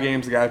 3 bad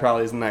games, the guy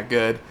probably isn't that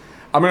good.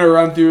 I'm going to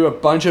run through a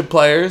bunch of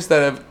players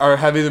that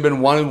have either been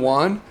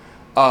 1-1,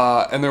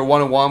 and they're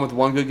 1-1 with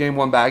 1 good game,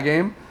 1 bad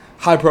game.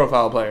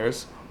 High-profile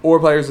players, or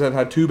players that have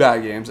had 2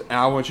 bad games. And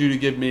I want you to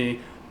give me,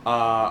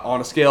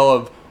 on a scale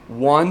of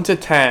 1 to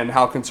 10,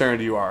 how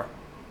concerned you are.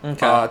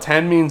 Okay.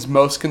 10 means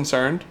most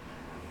concerned.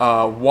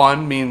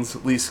 1 means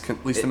least amount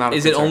of concern.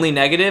 Is it only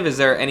negative? Is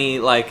there any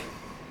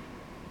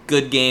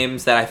good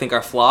games that I think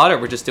are flawed, or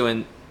we're just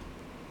doing?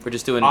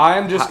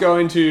 I'm just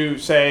going to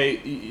say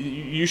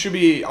you should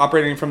be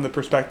operating from the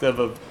perspective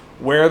of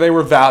where they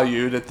were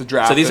valued at the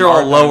draft. So these and are all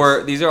our lower.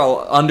 times. These are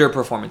all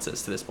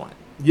underperformances to this point.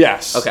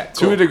 Yes. Okay,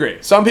 To cool. a degree.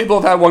 Some people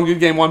have had 1 good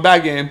game, 1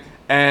 bad game,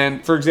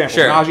 and for example,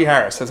 Sure. Najee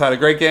Harris has had a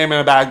great game and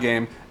a bad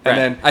game, and Right.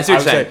 then I see what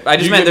you're would saying. say, I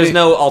just you meant give there's me-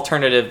 no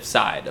alternative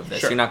side of this.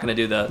 Sure. You're not going to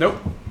do the Nope.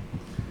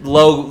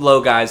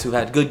 low guys who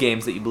had good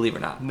games that you believe or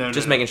not. No,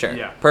 just no. making sure.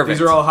 Yeah. Perfect.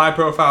 These are all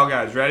high-profile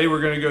guys. Ready?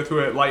 We're going to go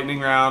through it lightning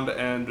round,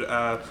 and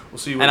we'll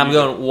see what And I'm you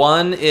going.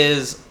 1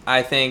 is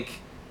I think do.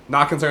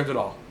 Not concerned at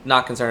all.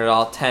 not concerned at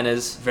all. 10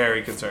 is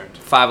Very concerned.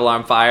 5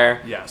 alarm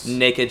fire. Yes.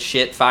 Naked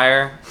shit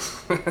fire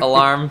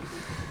alarm.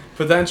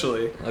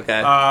 Potentially. Okay.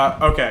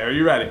 Okay, are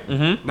you ready?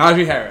 Mhm.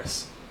 Najee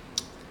Harris.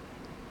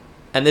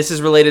 And this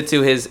is related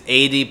to his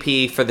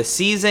ADP for the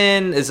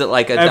season. Is it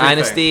like a Everything.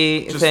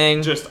 dynasty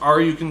thing? Just are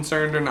you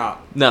concerned or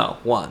not? No,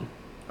 1.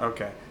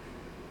 Okay.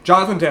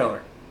 Jonathan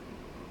Taylor.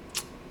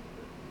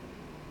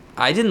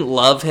 I didn't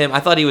love him. I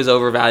thought he was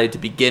overvalued to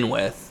begin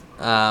with.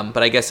 But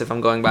I guess if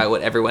I'm going by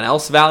what everyone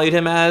else valued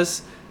him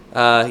as,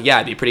 yeah,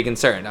 I'd be pretty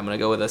concerned. I'm going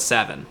to go with a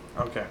 7.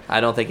 Okay. I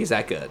don't think he's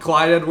that good.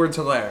 Clyde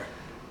Edwards-Helaire.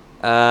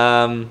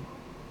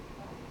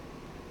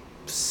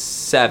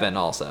 7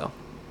 also.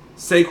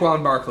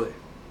 Saquon Barkley.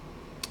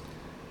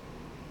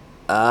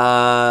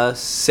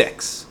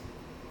 6.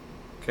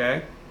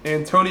 Okay.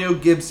 Antonio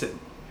Gibson.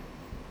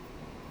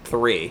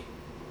 3.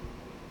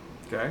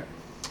 Okay.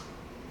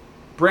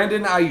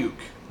 Brandon Ayuk.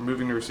 We're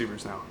moving to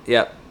receivers now.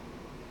 Yep.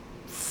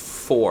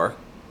 4.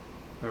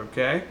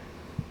 Okay.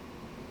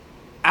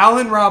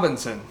 Allen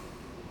Robinson.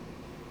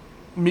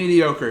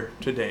 Mediocre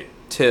to date.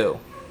 2.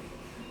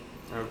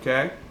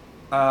 Okay.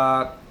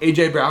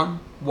 A.J. Brown.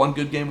 1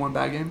 good game, 1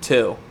 bad game.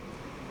 2.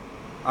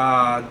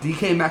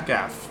 DK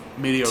Metcalf.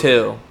 Mediocre.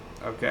 2.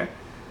 Okay.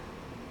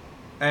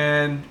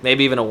 And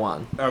Maybe even a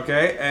 1.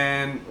 okay,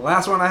 and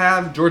last one I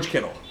have, George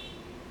Kittle.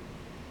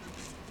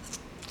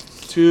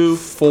 2,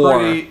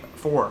 4.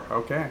 4.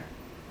 Okay.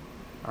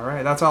 All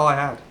right, that's all I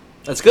had.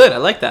 That's good. I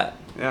like that.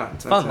 Yeah,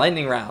 It's fun.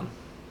 Lightning round.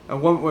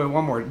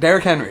 One more.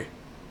 Derrick Henry.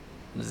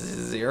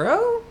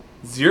 0?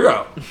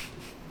 0.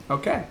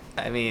 Okay.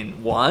 I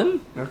mean,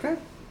 1? Okay.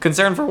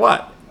 Concern for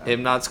what?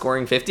 Him not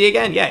scoring 50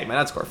 again? Yeah, he might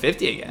not score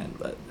 50 again,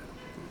 but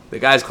the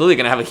guy's clearly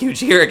going to have a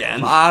huge year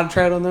again. A lot of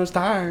tread on those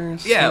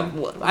tires. Yeah,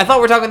 I thought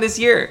we were talking this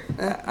year.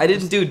 I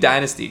didn't do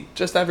Dynasty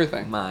Just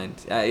everything. mind.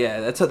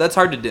 Yeah, that's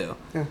hard to do.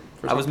 Yeah.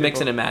 for I some was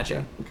mixing people. and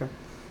matching. Yeah, okay.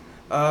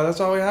 That's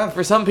all we have.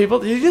 For some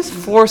people, you just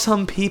for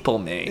some people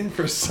me.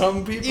 For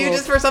some people. You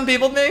just for some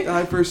people me?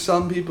 For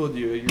some people,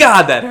 you.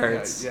 God, that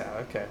hurts. Yeah,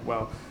 okay.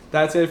 Well,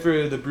 that's it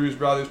for the Bruise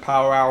Brothers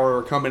Power Hour.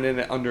 We're coming in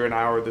at under an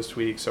hour this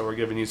week, so we're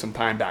giving you some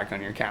time back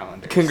on your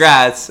calendar.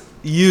 Congrats.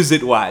 Use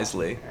it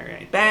wisely. All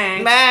right.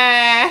 Thanks.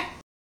 Bye.